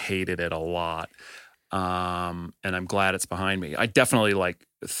 and I hated it a lot. And I'm glad it's behind me. I definitely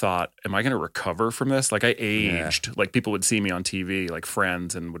thought, am I going to recover from this? Like, I aged. Yeah. Like, people would see me on TV, like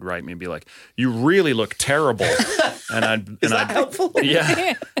friends, and would write me and be like, you really look terrible. And I'd helpful?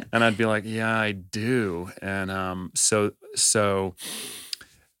 Yeah. And I'd be like, yeah, I do. And so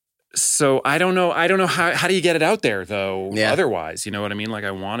I don't know how do you get it out there though? Yeah. Otherwise, you know what I mean? Like,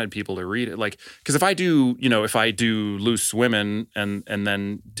 I wanted people to read it. Like, because if I do Loose Women and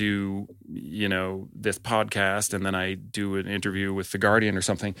then do, this podcast and then I do an interview with The Guardian or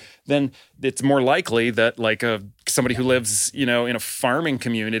something, then it's more likely that somebody who lives, in a farming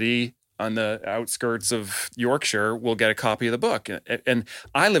community on the outskirts of Yorkshire will get a copy of the book. And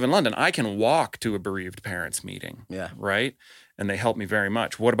I live in London. I can walk to a bereaved parents meeting. Yeah. Right. And they help me very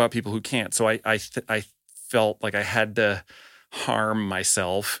much. What about people who can't? So I felt like I had to harm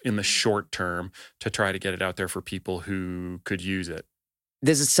myself in the short term to try to get it out there for people who could use it.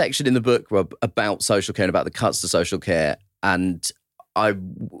 There's a section in the book, Rob, about social care and about the cuts to social care. And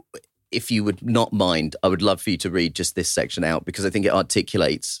if you would not mind, I would love for you to read just this section out, because I think it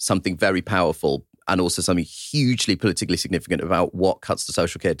articulates something very powerful and also something hugely politically significant about what cuts to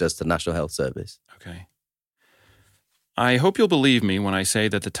social care does to the National Health Service. Okay. I hope you'll believe me when I say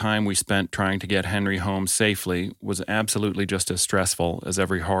that the time we spent trying to get Henry home safely was absolutely just as stressful as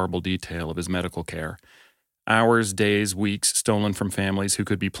every horrible detail of his medical care. Hours, days, weeks stolen from families who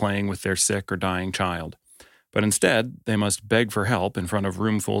could be playing with their sick or dying child. But instead, they must beg for help in front of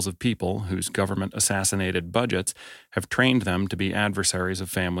roomfuls of people whose government-assassinated budgets have trained them to be adversaries of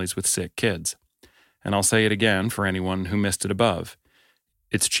families with sick kids. And I'll say it again for anyone who missed it above.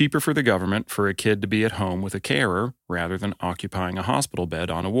 It's cheaper for the government for a kid to be at home with a carer rather than occupying a hospital bed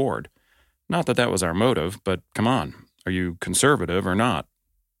on a ward. Not that that was our motive, but come on, are you conservative or not?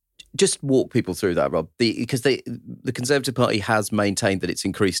 Just walk people through that, Rob, because the Conservative Party has maintained that it's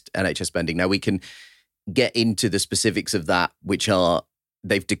increased NHS spending. Now, we can get into the specifics of that, which are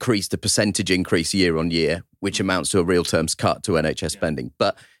they've decreased the percentage increase year on year, which amounts to a real terms cut to NHS spending.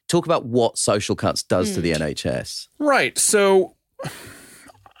 But talk about what social cuts does to the NHS. Right. So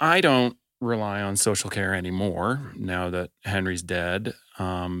I don't rely on social care anymore now that Henry's dead.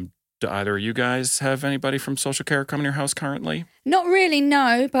 Do either of you guys have anybody from social care come in your house currently? Not really,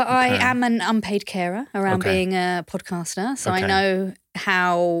 no, but I am an unpaid carer around being a podcaster. So I know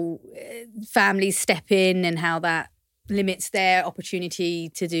how families step in and how that limits their opportunity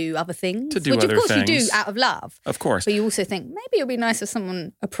to do other things. Which, of course, you do out of love. Of course. But you also think, maybe it would be nice if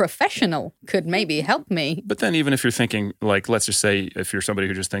someone, a professional, could maybe help me. But then even if you're thinking, like, let's just say if you're somebody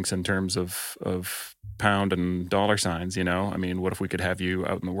who just thinks in terms of pound and dollar signs, you know, I mean, what if we could have you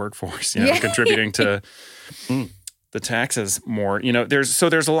out in the workforce, you know, contributing to the taxes more, you know, there's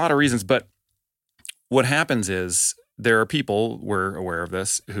a lot of reasons. But what happens is there are people, we're aware of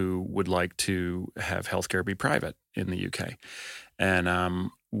this, who would like to have healthcare be private in the UK.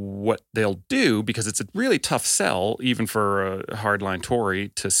 And what they'll do, because it's a really tough sell, even for a hardline Tory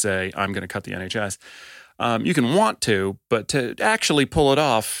to say, I'm going to cut the NHS. You can want to, but to actually pull it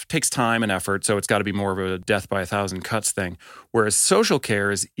off takes time and effort. So it's got to be more of a death by 1,000 cuts thing. Whereas social care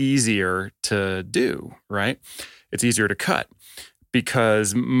is easier to do, right? It's easier to cut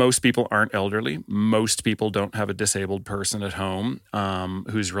because most people aren't elderly. Most people don't have a disabled person at home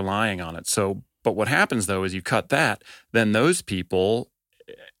who's relying on it. So, but what happens though is you cut that, then those people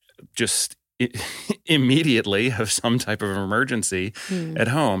just immediately have some type of emergency at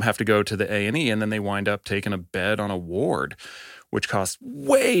home, have to go to the A&E, and then they wind up taking a bed on a ward, which costs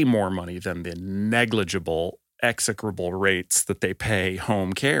way more money than the negligible, execrable rates that they pay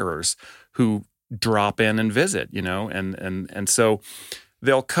home carers who drop in and visit, you know, and so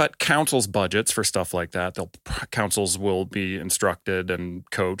they'll cut councils' budgets for stuff like that. Councils will be instructed and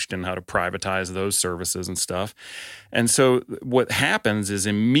coached in how to privatize those services and stuff. And so what happens is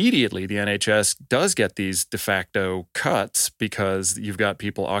immediately the NHS does get these de facto cuts because you've got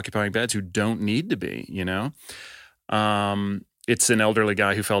people occupying beds who don't need to be, you know. It's an elderly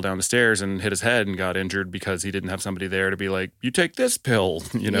guy who fell down the stairs and hit his head and got injured because he didn't have somebody there to be like, you take this pill,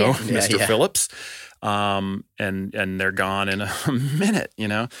 you know, Mr. Phillips. And they're gone in a minute, you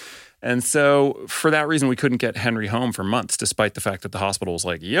know? And so for that reason, we couldn't get Henry home for months, despite the fact that the hospital was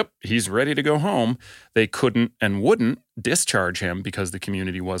like, yep, he's ready to go home. They couldn't and wouldn't discharge him because the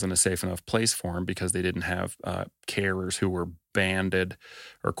community wasn't a safe enough place for him because they didn't have carers who were banded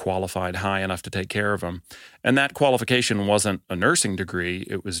or qualified high enough to take care of him. And that qualification wasn't a nursing degree.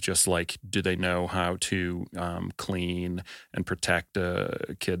 It was just like, do they know how to clean and protect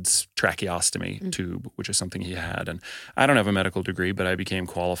a kid's tracheostomy tube, which is something he had. And I don't have a medical degree, but I became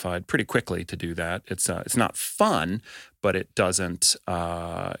qualified pretty quickly to do that. It's not fun, but it doesn't,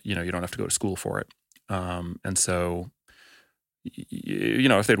 you know, you don't have to go to school for it. And so, you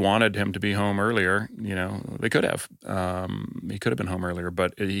know, if they'd wanted him to be home earlier, you know, they could have. He could have been home earlier,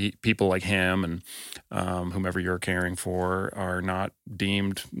 but people like him and whomever you're caring for are not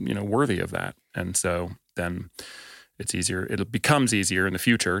deemed, you know, worthy of that. And so then it's easier. It becomes easier in the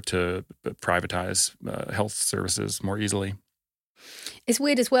future to privatize health services more easily. It's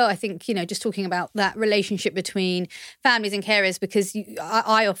weird as well, I think, you know, just talking about that relationship between families and carers, because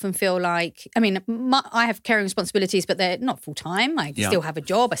I often feel like, I mean, I have caring responsibilities, but they're not full-time. I still have a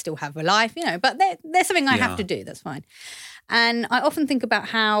job, I still have a life, you know, but they're something I have to do, that's fine. And I often think about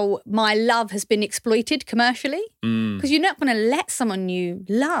how my love has been exploited commercially, because you're not going to let someone you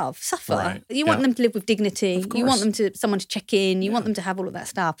love suffer. Right. You want them to live with dignity. You want them someone to check in. You want them to have all of that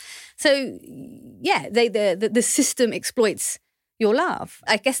stuff. So, yeah, the system exploits your love.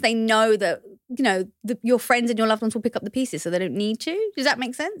 I guess they know that, you know, your friends and your loved ones will pick up the pieces, so they don't need to. Does that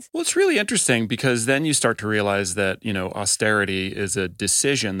make sense? Well, it's really interesting because then you start to realize that, you know, austerity is a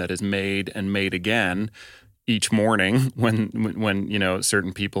decision that is made and made again each morning when you know,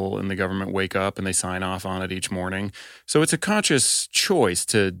 certain people in the government wake up and they sign off on it each morning. So it's a conscious choice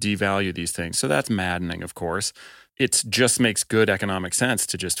to devalue these things. So that's maddening, of course. It just makes good economic sense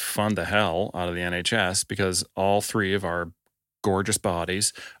to just fund the hell out of the NHS because all three of our gorgeous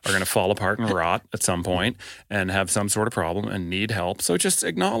bodies are going to fall apart and rot at some point and have some sort of problem and need help. So just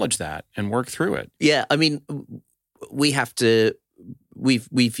acknowledge that and work through it. Yeah, I mean, we've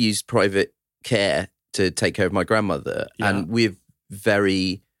used private care to take care of my grandmother, and we're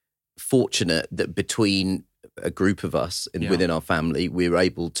very fortunate that between a group of us and within our family, we're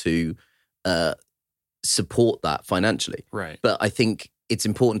able to support that financially. Right. But I think it's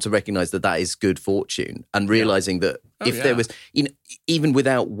important to recognize that is good fortune, and realizing that there was, even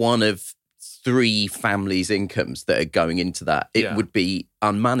without one of 3 families' incomes that are going into that, it would be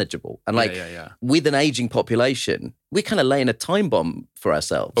unmanageable. And with an aging population, we're kind of laying a time bomb for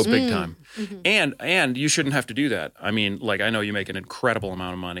ourselves. Oh, big time. Mm-hmm. And you shouldn't have to do that. I mean, I know you make an incredible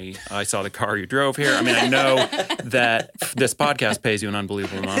amount of money. I saw the car you drove here. I mean, I know that this podcast pays you an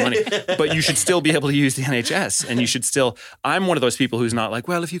unbelievable amount of money, but you should still be able to use the NHS, and you should still. I'm one of those people who's not like,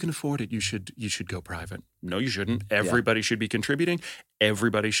 well, if you can afford it, you should go private. No, you shouldn't. Everybody should be contributing.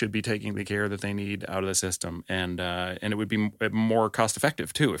 Everybody should be taking the care that they need out of the system, and it would be more cost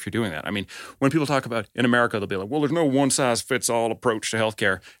effective too if you're doing that. I mean, when people talk about in America, they'll be like, well, there's no one size fits all approach to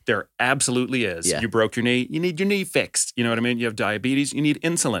healthcare. There absolutely is. You broke your knee, you need your knee fixed. You know what I mean? You have diabetes, you need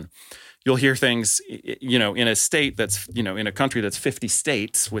insulin. You'll hear things, in a state that's, in a country that's 50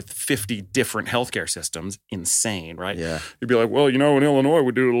 states with 50 different healthcare systems. Insane, right? Yeah. You'd be like, well, in Illinois,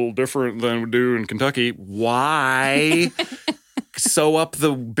 we do it a little different than we do in Kentucky. Why? Sew up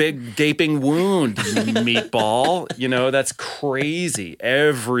the big gaping wound, meatball. That's crazy.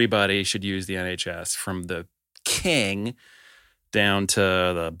 Everybody should use the NHS, from the king down to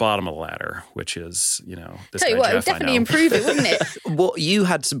the bottom of the ladder, which is, this Tell you guy what, Jeff, it would definitely improve it, wouldn't it? Well, you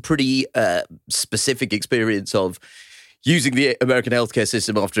had some pretty specific experience of using the American healthcare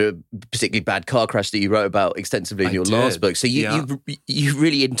system after a particularly bad car crash that you wrote about extensively in your last book. So you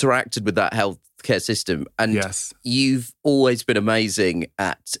really interacted with that healthcare system, and you've always been amazing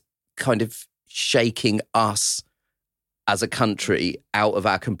at kind of shaking us as a country out of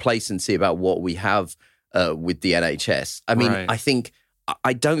our complacency about what we have with the NHS. I mean,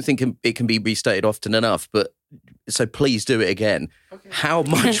 I don't think it can be restated often enough, but so please do it again. Okay. How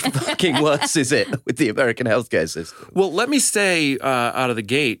much fucking worse is it with the American healthcare system? Well, let me say out of the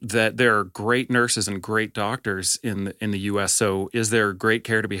gate that there are great nurses and great doctors in the U.S. So is there great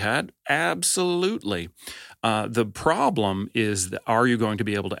care to be had? Absolutely. The problem is, are you going to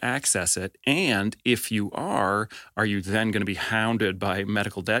be able to access it? And if you are you then going to be hounded by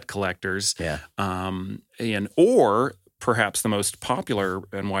medical debt collectors? Yeah. Or perhaps the most popular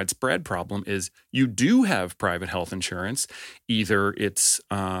and widespread problem is you do have private health insurance. Either it's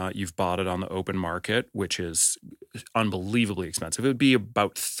you've bought it on the open market, which is unbelievably expensive. It would be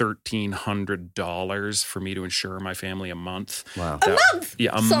about $1,300 for me to insure my family a month. Wow. A month?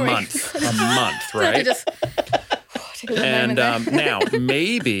 Yeah, a month, right? And now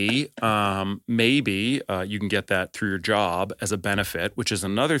maybe you can get that through your job as a benefit, which is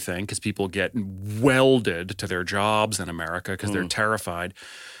another thing, because people get welded to their jobs in America because they're terrified.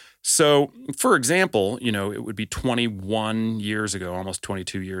 So, for example, it would be 21 years ago, almost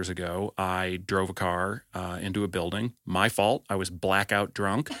 22 years ago, I drove a car into a building. My fault. I was blackout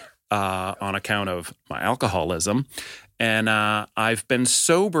drunk on account of my alcoholism. And I've been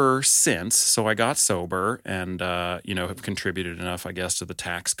sober since, so I got sober and, have contributed enough, I guess, to the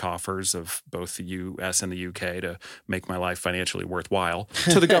tax coffers of both the U.S. and the U.K. to make my life financially worthwhile,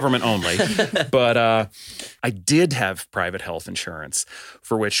 to the government only. But I did have private health insurance,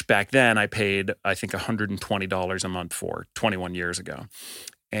 for which back then I paid, I think, $120 a month for 21 years ago.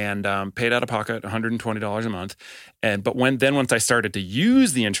 And paid out of pocket $120 a month. But once I started to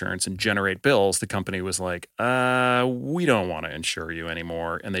use the insurance and generate bills, the company was like, we don't want to insure you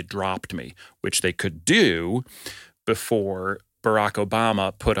anymore. And they dropped me, which they could do before Barack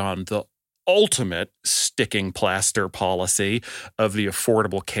Obama put on the ultimate sticking plaster policy of the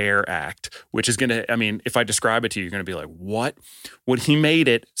Affordable Care Act, which is going to, if I describe it to you, you're going to be like, what? Well, he made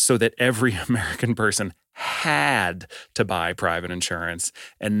it so that every American person had to buy private insurance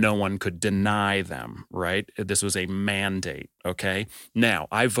and no one could deny them, right? This was a mandate, okay? Now,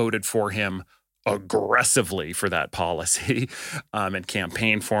 I voted for him aggressively for that policy and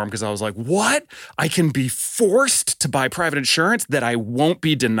campaigned for him because I was like, what? I can be forced to buy private insurance that I won't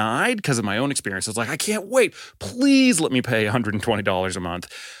be denied because of my own experience. I was like, I can't wait. Please let me pay $120 a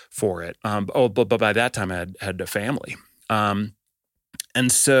month for it. But by that time I had a family. And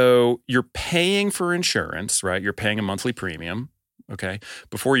so you're paying for insurance, right? You're paying a monthly premium, okay?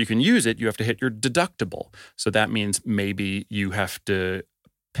 Before you can use it, you have to hit your deductible. So that means maybe you have to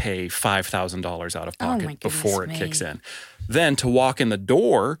pay $5,000 out of pocket before it kicks in. Then to walk in the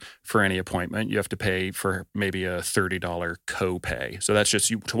door for any appointment, you have to pay for maybe a $30 copay. So that's just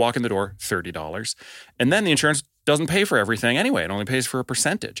you to walk in the door, $30. And then the insurance doesn't pay for everything anyway. It only pays for a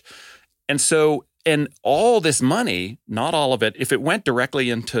percentage. And all this money, not all of it, if it went directly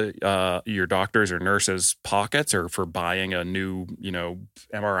into your doctors or nurses' pockets or for buying a new,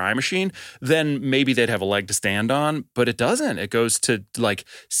 MRI machine, then maybe they'd have a leg to stand on. But it doesn't. It goes to like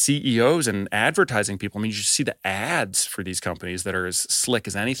CEOs and advertising people. I mean, you see the ads for these companies that are as slick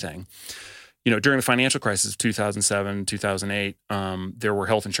as anything. During the financial crisis of 2007, 2008, there were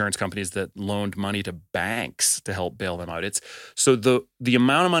health insurance companies that loaned money to banks to help bail them out. So the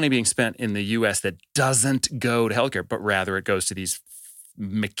amount of money being spent in the U.S. that doesn't go to healthcare, but rather it goes to these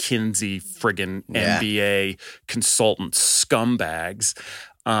McKinsey friggin' MBA consultant scumbags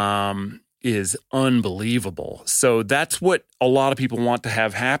is unbelievable. So that's what a lot of people want to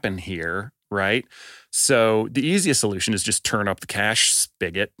have happen here, right? So the easiest solution is just turn up the cash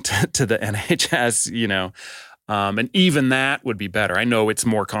spigot to the NHS, and even that would be better. I know it's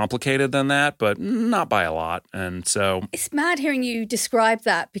more complicated than that, but not by a lot. And so it's mad hearing you describe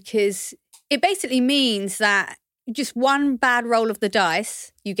that, because it basically means that just one bad roll of the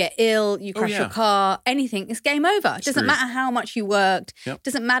dice, you get ill, you crash your car, anything, it's game over. It doesn't matter how much you worked. Yep.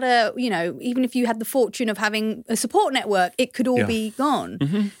 Doesn't matter, even if you had the fortune of having a support network, it could all be gone.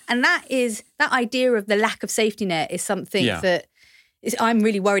 Mm-hmm. And that idea of the lack of safety net is something that I'm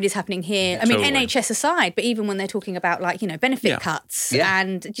really worried is happening here. I mean, NHS aside, but even when they're talking about benefit cuts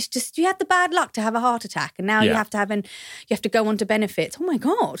and just you had the bad luck to have a heart attack and now you have to go on to benefits. Oh my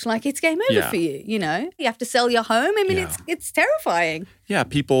God, it's game over for you, You have to sell your home. I mean, it's terrifying. Yeah,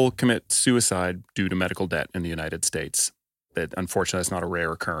 people commit suicide due to medical debt in the United States. That unfortunately is not a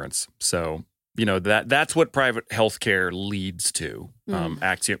rare occurrence. So, that's what private healthcare leads to.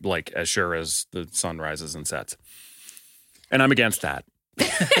 As sure as the sun rises and sets. And I'm against that,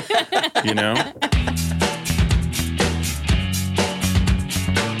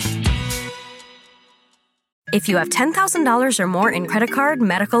 If you have $10,000 or more in credit card,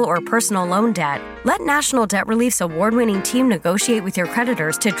 medical, or personal loan debt, let National Debt Relief's award-winning team negotiate with your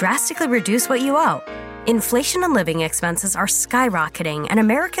creditors to drastically reduce what you owe. Inflation and living expenses are skyrocketing, and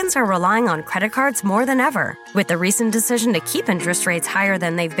Americans are relying on credit cards more than ever. With the recent decision to keep interest rates higher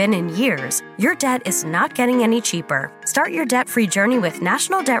than they've been in years, your debt is not getting any cheaper. Start your debt-free journey with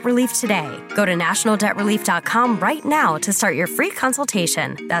National Debt Relief today. Go to nationaldebtrelief.com right now to start your free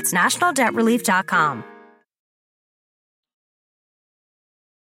consultation. That's nationaldebtrelief.com.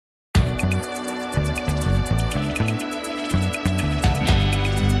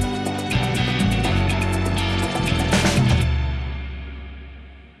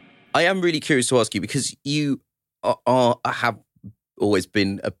 I am really curious to ask you, because you have always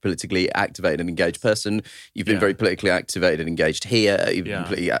been a politically activated and engaged person. You've been very politically activated and engaged here. You've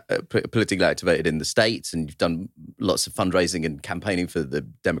been politically activated in the States, and you've done lots of fundraising and campaigning for the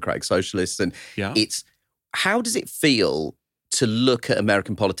Democratic Socialists. And how does it feel to look at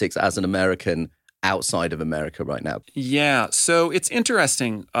American politics as an American outside of America right now? Yeah, so it's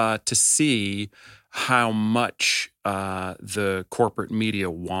interesting to see how much the corporate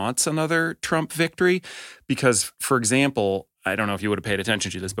media wants another Trump victory. Because, for example, I don't know if you would have paid attention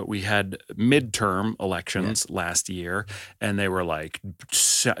to this, but we had midterm elections last year, and they were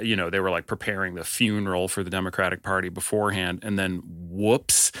preparing the funeral for the Democratic Party beforehand, and then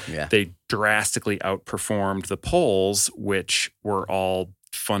whoops, they drastically outperformed the polls, which were all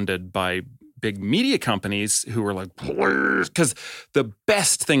funded by big media companies who were like, because the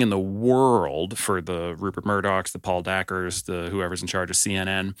best thing in the world for the Rupert Murdochs, the Paul Dackers, the whoever's in charge of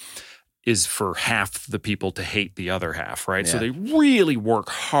CNN is for half the people to hate the other half, right? Yeah. So they really work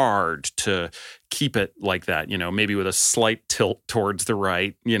hard to keep it like that, maybe with a slight tilt towards the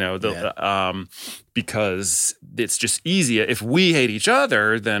right, because it's just easier. If we hate each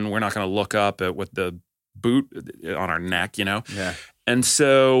other, then we're not going to look up at what the boot on our neck, Yeah. And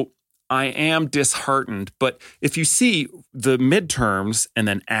so I am disheartened. But if you see the midterms and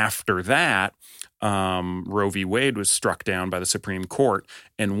then after that, Roe v. Wade was struck down by the Supreme Court,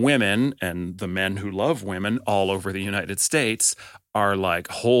 and women and the men who love women all over the United States are like,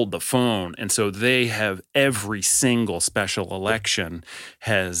 hold the phone. And so they have every single special election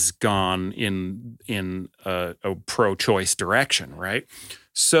has gone in a pro-choice direction, right?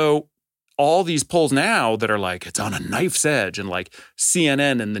 So all these polls now that are like, it's on a knife's edge, and like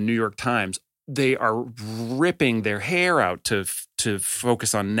CNN and the New York Times, they are ripping their hair out to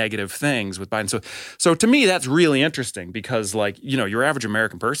focus on negative things with Biden. So to me, that's really interesting because, your average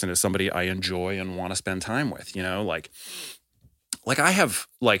American person is somebody I enjoy and want to spend time with, like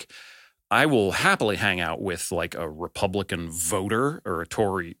I will happily hang out with like a Republican voter or a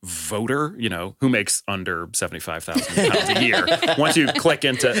Tory voter, who makes under $75,000 a year. Once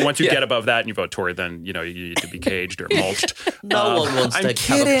you get above that and you vote Tory, then, you need to be caged or mulched. No one wants to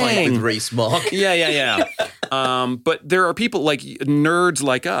have a pint with Rees Mogg. Yeah. But there are people like nerds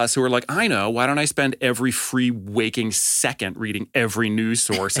like us who are like, I know, why don't I spend every free waking second reading every news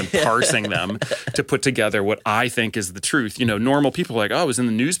source and parsing them to put together what I think is the truth? Normal people are like, oh, it was in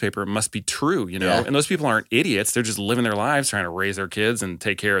the newspaper, it must be true, and those people aren't idiots. They're just living their lives trying to raise their kids and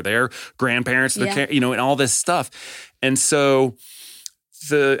take care of their grandparents, and all this stuff. And so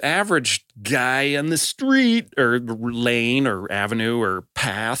the average guy on the street or lane or avenue or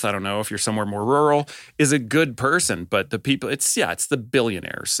path, I don't know if you're somewhere more rural, is a good person. But the people, it's the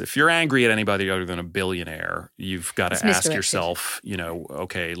billionaires. If you're angry at anybody other than a billionaire, you've got to ask yourself,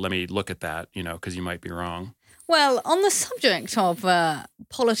 okay, let me look at that, because you might be wrong. Well, on the subject of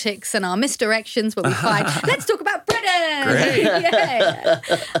politics and our misdirections where we fight, let's talk about Britain. Great.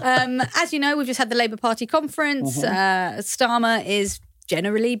 As you know, we've just had the Labour Party conference. Starmer is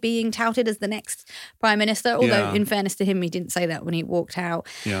generally being touted as the next Prime Minister, although in fairness to him, he didn't say that when he walked out.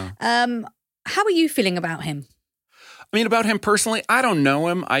 Yeah. How are you feeling about him? I mean, about him personally, I don't know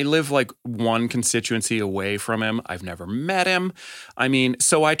him. I live like one constituency away from him. I've never met him. I mean,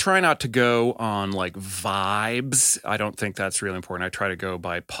 so I try not to go on like vibes. I don't think that's really important. I try to go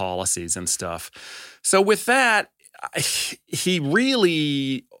by policies and stuff. So with that, he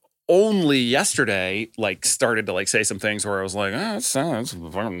really only yesterday like started to like say some things where I was like, it's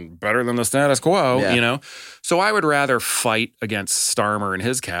better than the status quo, So I would rather fight against Starmer and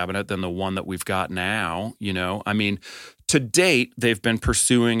his cabinet than the one that we've got now, I mean, to date, they've been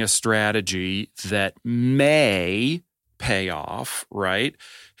pursuing a strategy that may pay off, right?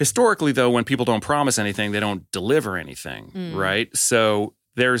 Historically, though, when people don't promise anything, they don't deliver anything, right? So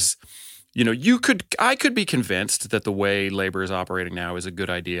there's I could be convinced that the way Labor is operating now is a good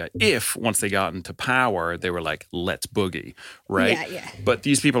idea if once they got into power, they were like, let's boogie, right? Yeah. But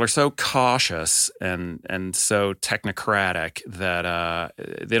these people are so cautious and so technocratic that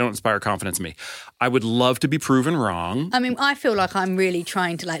they don't inspire confidence in me. I would love to be proven wrong. I mean, I feel like I'm really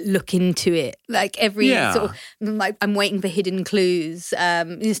trying to like look into it. Like every sort of, like I'm waiting for hidden clues.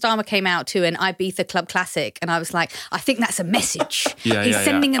 Starmer came out to an Ibiza Club Classic and I was like, I think that's a message. He's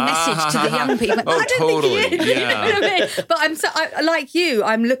sending a message to the young people. But I don't think he is. Yeah. You know what I mean? But I like you,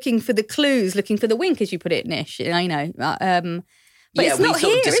 I'm looking for the clues, looking for the wink, as you put it, Nish. I know. But it's not we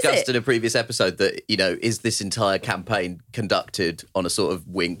sort here, of discussed is it? in a previous episode that, is this entire campaign conducted on a sort of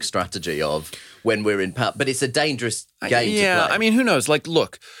wink strategy of when we're in power? But it's a dangerous game to play. I mean, who knows? Like,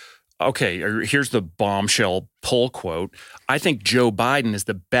 look, okay, here's the bombshell pull quote. I think Joe Biden is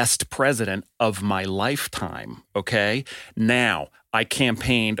the best president of my lifetime, okay? Now, I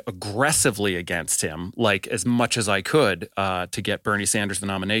campaigned aggressively against him, like as much as I could to get Bernie Sanders the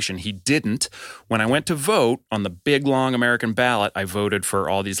nomination. He didn't. When I went to vote on the big, long American ballot, I voted for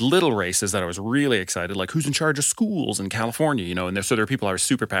all these little races that I was really excited, like who's in charge of schools in California, and so there were people I was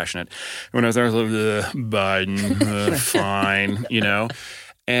super passionate. When I was there, I was like, Biden, fine,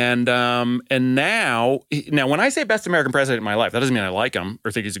 And now when I say best American president in my life, that doesn't mean I like him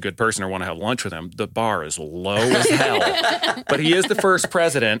or think he's a good person or want to have lunch with him. The bar is low as hell. But he is the first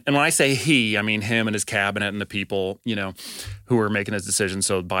president. And when I say he, I mean him and his cabinet and the people, who are making his decisions.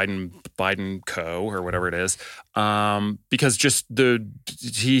 So Biden co. or whatever it is. Because just the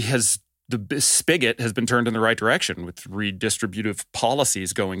spigot has been turned in the right direction with redistributive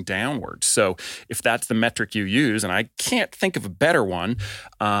policies going downward. So if that's the metric you use, and I can't think of a better one,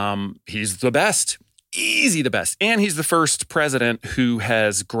 he's the best. Easy the best. And he's the first president who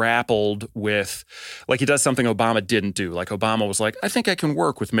has grappled with, like he does something Obama didn't do. Like Obama was like, I think I can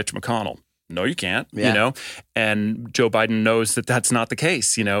work with Mitch McConnell. No, you can't, and Joe Biden knows that that's not the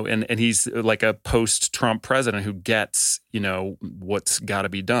case, and he's like a post-Trump president who gets, what's got to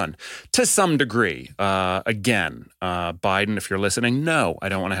be done to some degree. Again, Biden, if you're listening, no, I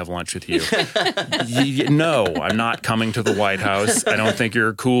don't want to have lunch with you. No, I'm not coming to the White House. I don't think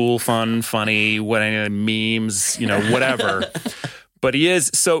you're cool, fun, funny, memes, whatever. But he is,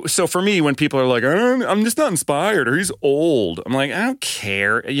 so for me, when people are like, I'm just not inspired or he's old, I'm like, I don't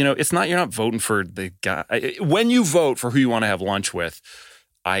care. It's not, you're not voting for the guy. When you vote for who you want to have lunch with,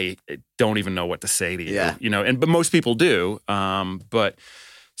 I don't even know what to say to you, but most people do. But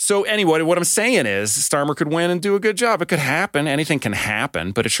so anyway, what I'm saying is Starmer could win and do a good job. It could happen. Anything can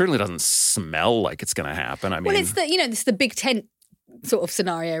happen, but it certainly doesn't smell like it's going to happen. I mean, well, it's the big tent sort of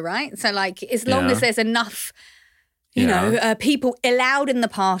scenario, right? So like, as long as there's enough You know, people allowed in the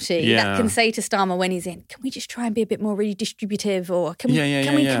party that can say to Starmer when he's in, can we just try and be a bit more redistributive, or can we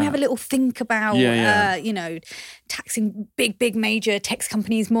have a little think about, you know, taxing big major tech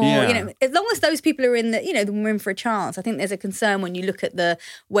companies more? You know, as long as those people are in the, you know, the room for a chance. I think there's a concern when you look at the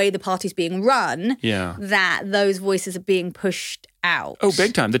way the party's being run that those voices are being pushed out. Oh,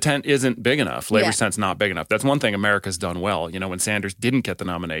 big time. The tent isn't big enough. Labor's tent's not big enough. That's one thing America's done well. You know, when Sanders didn't get the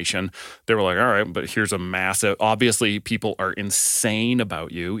nomination, they were like, all right, but here's a massive, obviously people are insane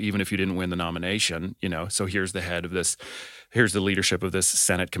about you, even if you didn't win the nomination, you know, so here's the head of this, here's the leadership of this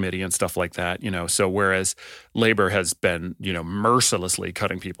Senate committee and stuff like that, you know. So whereas Labor has been, you know, mercilessly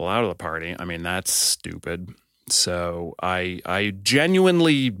cutting people out of the party, I mean, that's stupid. So I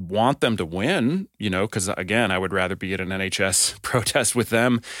genuinely want them to win, you know, because, again, I would rather be at an NHS protest with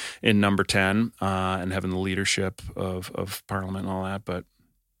them in number 10 and having the leadership of Parliament and all that. But,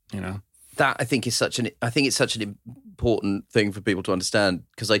 you know. That I think it's such an important thing for people to understand,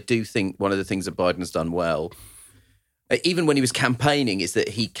 because I do think one of the things that Biden has done well, even when he was campaigning, is that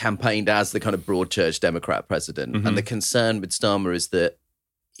he campaigned as the kind of broad church Democrat president. Mm-hmm. And the concern with Starmer is that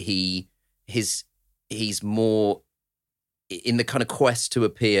he's more in the kind of quest to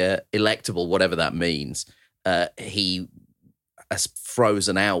appear electable, whatever that means. He has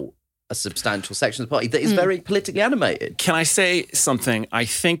frozen out a substantial section of the party that is very politically animated. Can I say something? I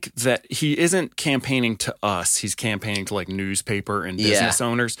think that he isn't campaigning to us. He's campaigning to like newspaper and business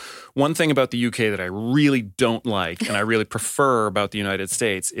owners. One thing about the UK that I really don't like and I really prefer about the United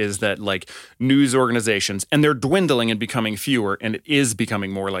States is that like news organizations, and they're dwindling and becoming fewer, and it is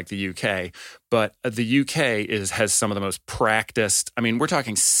becoming more like the UK. But the UK has some of the most practiced, I mean, we're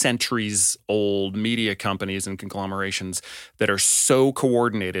talking centuries old media companies and conglomerations that are so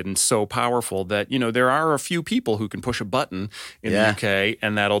coordinated and so powerful that, you know, there are a few people who can push a button in the UK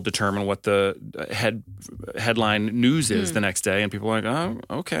and that'll determine what the headline news is the next day. And people are like, oh,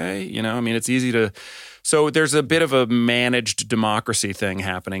 okay. You know, I mean, it's easy to... So there's a bit of a managed democracy thing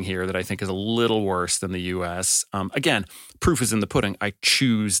happening here that I think is a little worse than the U.S. Again, proof is in the pudding. I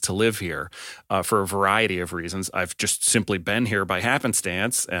choose to live here for a variety of reasons. I've just simply been here by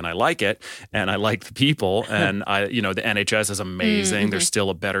happenstance, and I like it, and I like the people, and the NHS is amazing. Mm-hmm. There's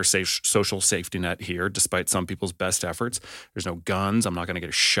still a better social safety net here, despite some people's best efforts. There's no guns. I'm not going to get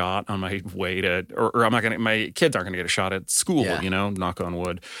a shot on my way to, or I'm not going to. My kids aren't going to get a shot at school. Yeah. You know, knock on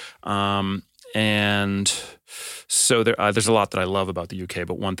wood. And so there's a lot that I love about the UK,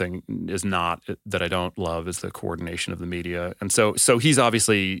 but one thing is not that I don't love is the coordination of the media. And so he's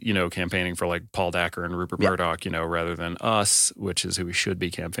obviously, you know, campaigning for like Paul Dacker and Rupert Murdoch, you know, rather than us, which is who we should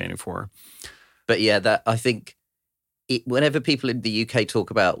be campaigning for. But yeah, that I think whenever people in the UK talk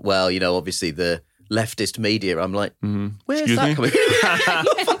about, well, you know, obviously the leftist media, I'm like, where's that coming from?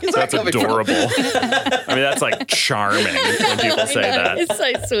 That's adorable. I mean, that's like charming when people say that. It's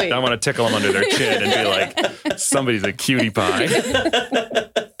so sweet. I want to tickle them under their chin and be like, somebody's a cutie pie.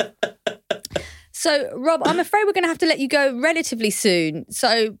 So, Rob, I'm afraid we're going to have to let you go relatively soon.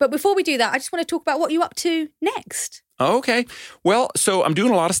 But before we do that, I just want to talk about what you're up to next. Okay. Well, so I'm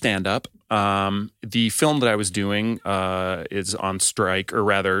doing a lot of stand-up. The film that I was doing is on strike, or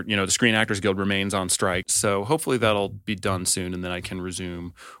rather, you know, the Screen Actors Guild remains on strike. So hopefully that'll be done soon, and then I can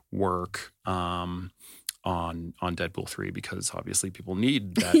resume work on Deadpool 3, because obviously people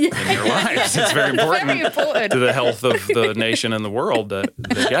need that in their lives. It's very important to the health of the nation and the world that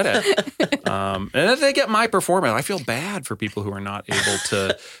they get it. And if they get my performance, I feel bad for people who are not able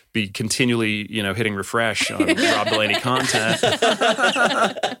to be continually, you know, hitting refresh on Rob Delaney content.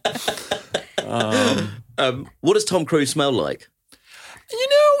 What does Tom Cruise smell like? You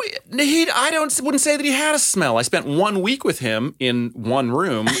know, wouldn't say that he had a smell. I spent 1 week with him in one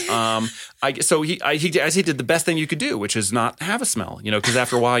room. He did the best thing you could do, which is not have a smell. You know, because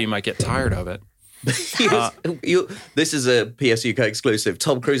after a while you might get tired of it. This is a PSUK exclusive.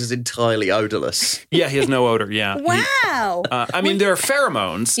 Tom Cruise is entirely odorless. Yeah, he has no odor. Yeah. Wow. I mean, there are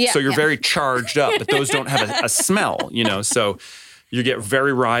pheromones, so you're very charged up, but those don't have a smell. You know, so. You get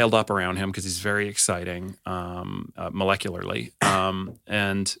very riled up around him because he's very exciting molecularly.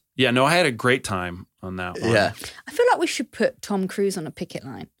 And yeah, no, I had a great time on that one. Yeah. I feel like we should put Tom Cruise on a picket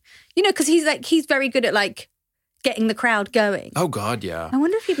line. You know, because he's very good at like getting the crowd going. Oh, God, yeah. I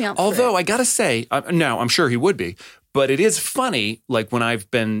wonder if he'd be up for it. Although I got to say, no, I'm sure he would be. But it is funny, like when I've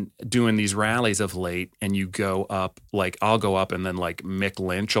been doing these rallies of late and you go up, like I'll go up and then like Mick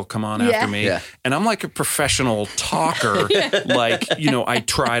Lynch will come on after me. Yeah. And I'm like a professional talker. Like, you know, I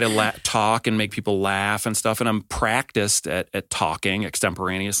try to talk and make people laugh and stuff. And I'm practiced at talking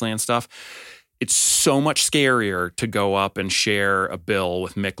extemporaneously and stuff. it's so much scarier to go up and share a bill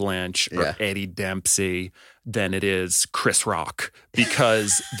with Mick Lynch or Eddie Dempsey than it is Chris Rock,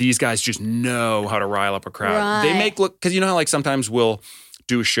 because these guys just know how to rile up a crowd. Right. They make look, because you know how like sometimes we'll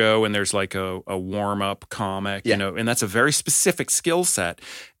do a show and there's like a warm-up comic, you know, and that's a very specific skill set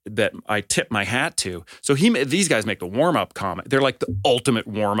that I tip my hat to. So these guys make the warm-up comic. They're like the ultimate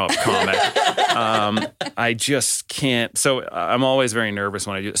warm-up comic. I just can't. So I'm always very nervous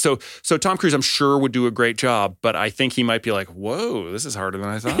when I do it. So Tom Cruise, I'm sure, would do a great job, but I think he might be like, whoa, this is harder than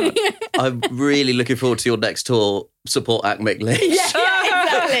I thought. I'm really looking forward to your next tour. Support Act Mick Lynch. Yeah,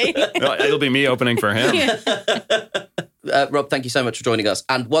 exactly. It'll be me opening for him. Rob, thank you so much for joining us.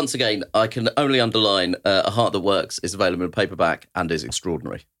 And once again, I can only underline A Heart That Works is available in paperback and is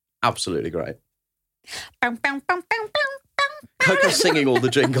extraordinary. Absolutely great. Coco's singing all the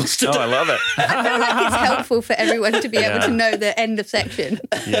jingles today. Oh, I love it. I feel like it's helpful for everyone to be able to know the end of section.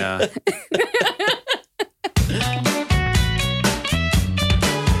 Yeah.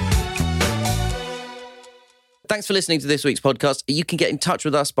 Thanks for listening to this week's podcast. You can get in touch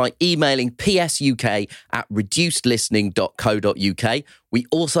with us by emailing psuk@reducedlistening.co.uk. We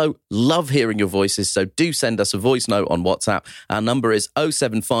also love hearing your voices, so do send us a voice note on WhatsApp. Our number is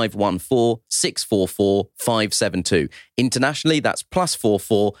 07514 644 572. Internationally, that's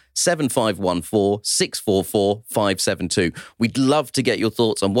 +44 7514 644 572. We'd love to get your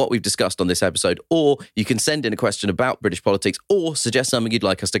thoughts on what we've discussed on this episode, or you can send in a question about British politics or suggest something you'd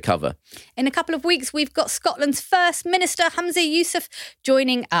like us to cover. In a couple of weeks, we've got Scotland's First Minister, Humza Yousaf,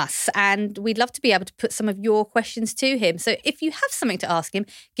 joining us, and we'd love to be able to put some of your questions to him. So if you have something to ask him,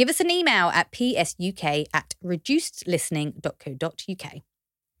 give us an email at psuk@reducedlistening.co.uk.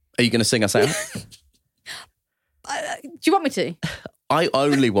 Are you going to sing us out? Do you want me to? I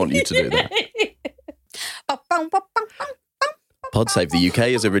only want you to do that. Podsave the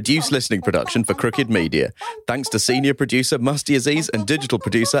UK is a reduced listening production for Crooked Media. Thanks to senior producer Musty Aziz and digital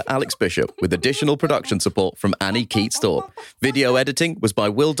producer Alex Bishop, with additional production support from Annie Keats-Thorpe. Video editing was by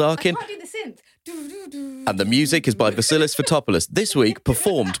Will Darkin. I can't do the synth. And the music is by Vasilis Fotopoulos, this week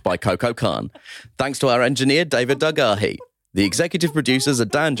performed by Coco Khan. Thanks to our engineer, David Dagahi. The executive producers are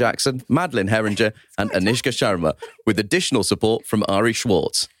Dan Jackson, Madeline Herringer, and Anishka Sharma, with additional support from Ari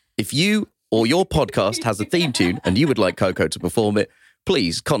Schwartz. If you or your podcast has a theme tune and you would like Coco to perform it,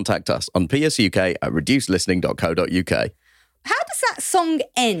 please contact us on psuk@reducedlistening.co.uk. How does that song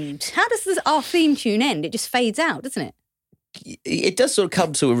end? How does our theme tune end? It just fades out, doesn't it? It does sort of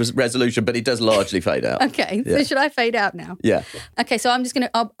come to a resolution, but it does largely fade out. Okay, so should I fade out now? Yeah. Okay, so I'm just going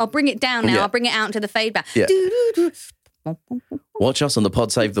to, I'll bring it down now. Yeah. I'll bring it out into the fade back. Yeah. Watch us on the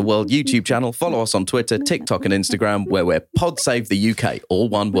Pod Save the World YouTube channel. Follow us on Twitter, TikTok and Instagram, where we're Pod Save the UK, all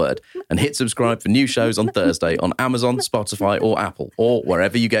one word. And hit subscribe for new shows on Thursday on Amazon, Spotify or Apple, or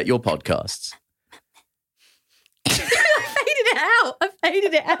wherever you get your podcasts. I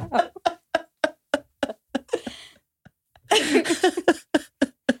faded it out.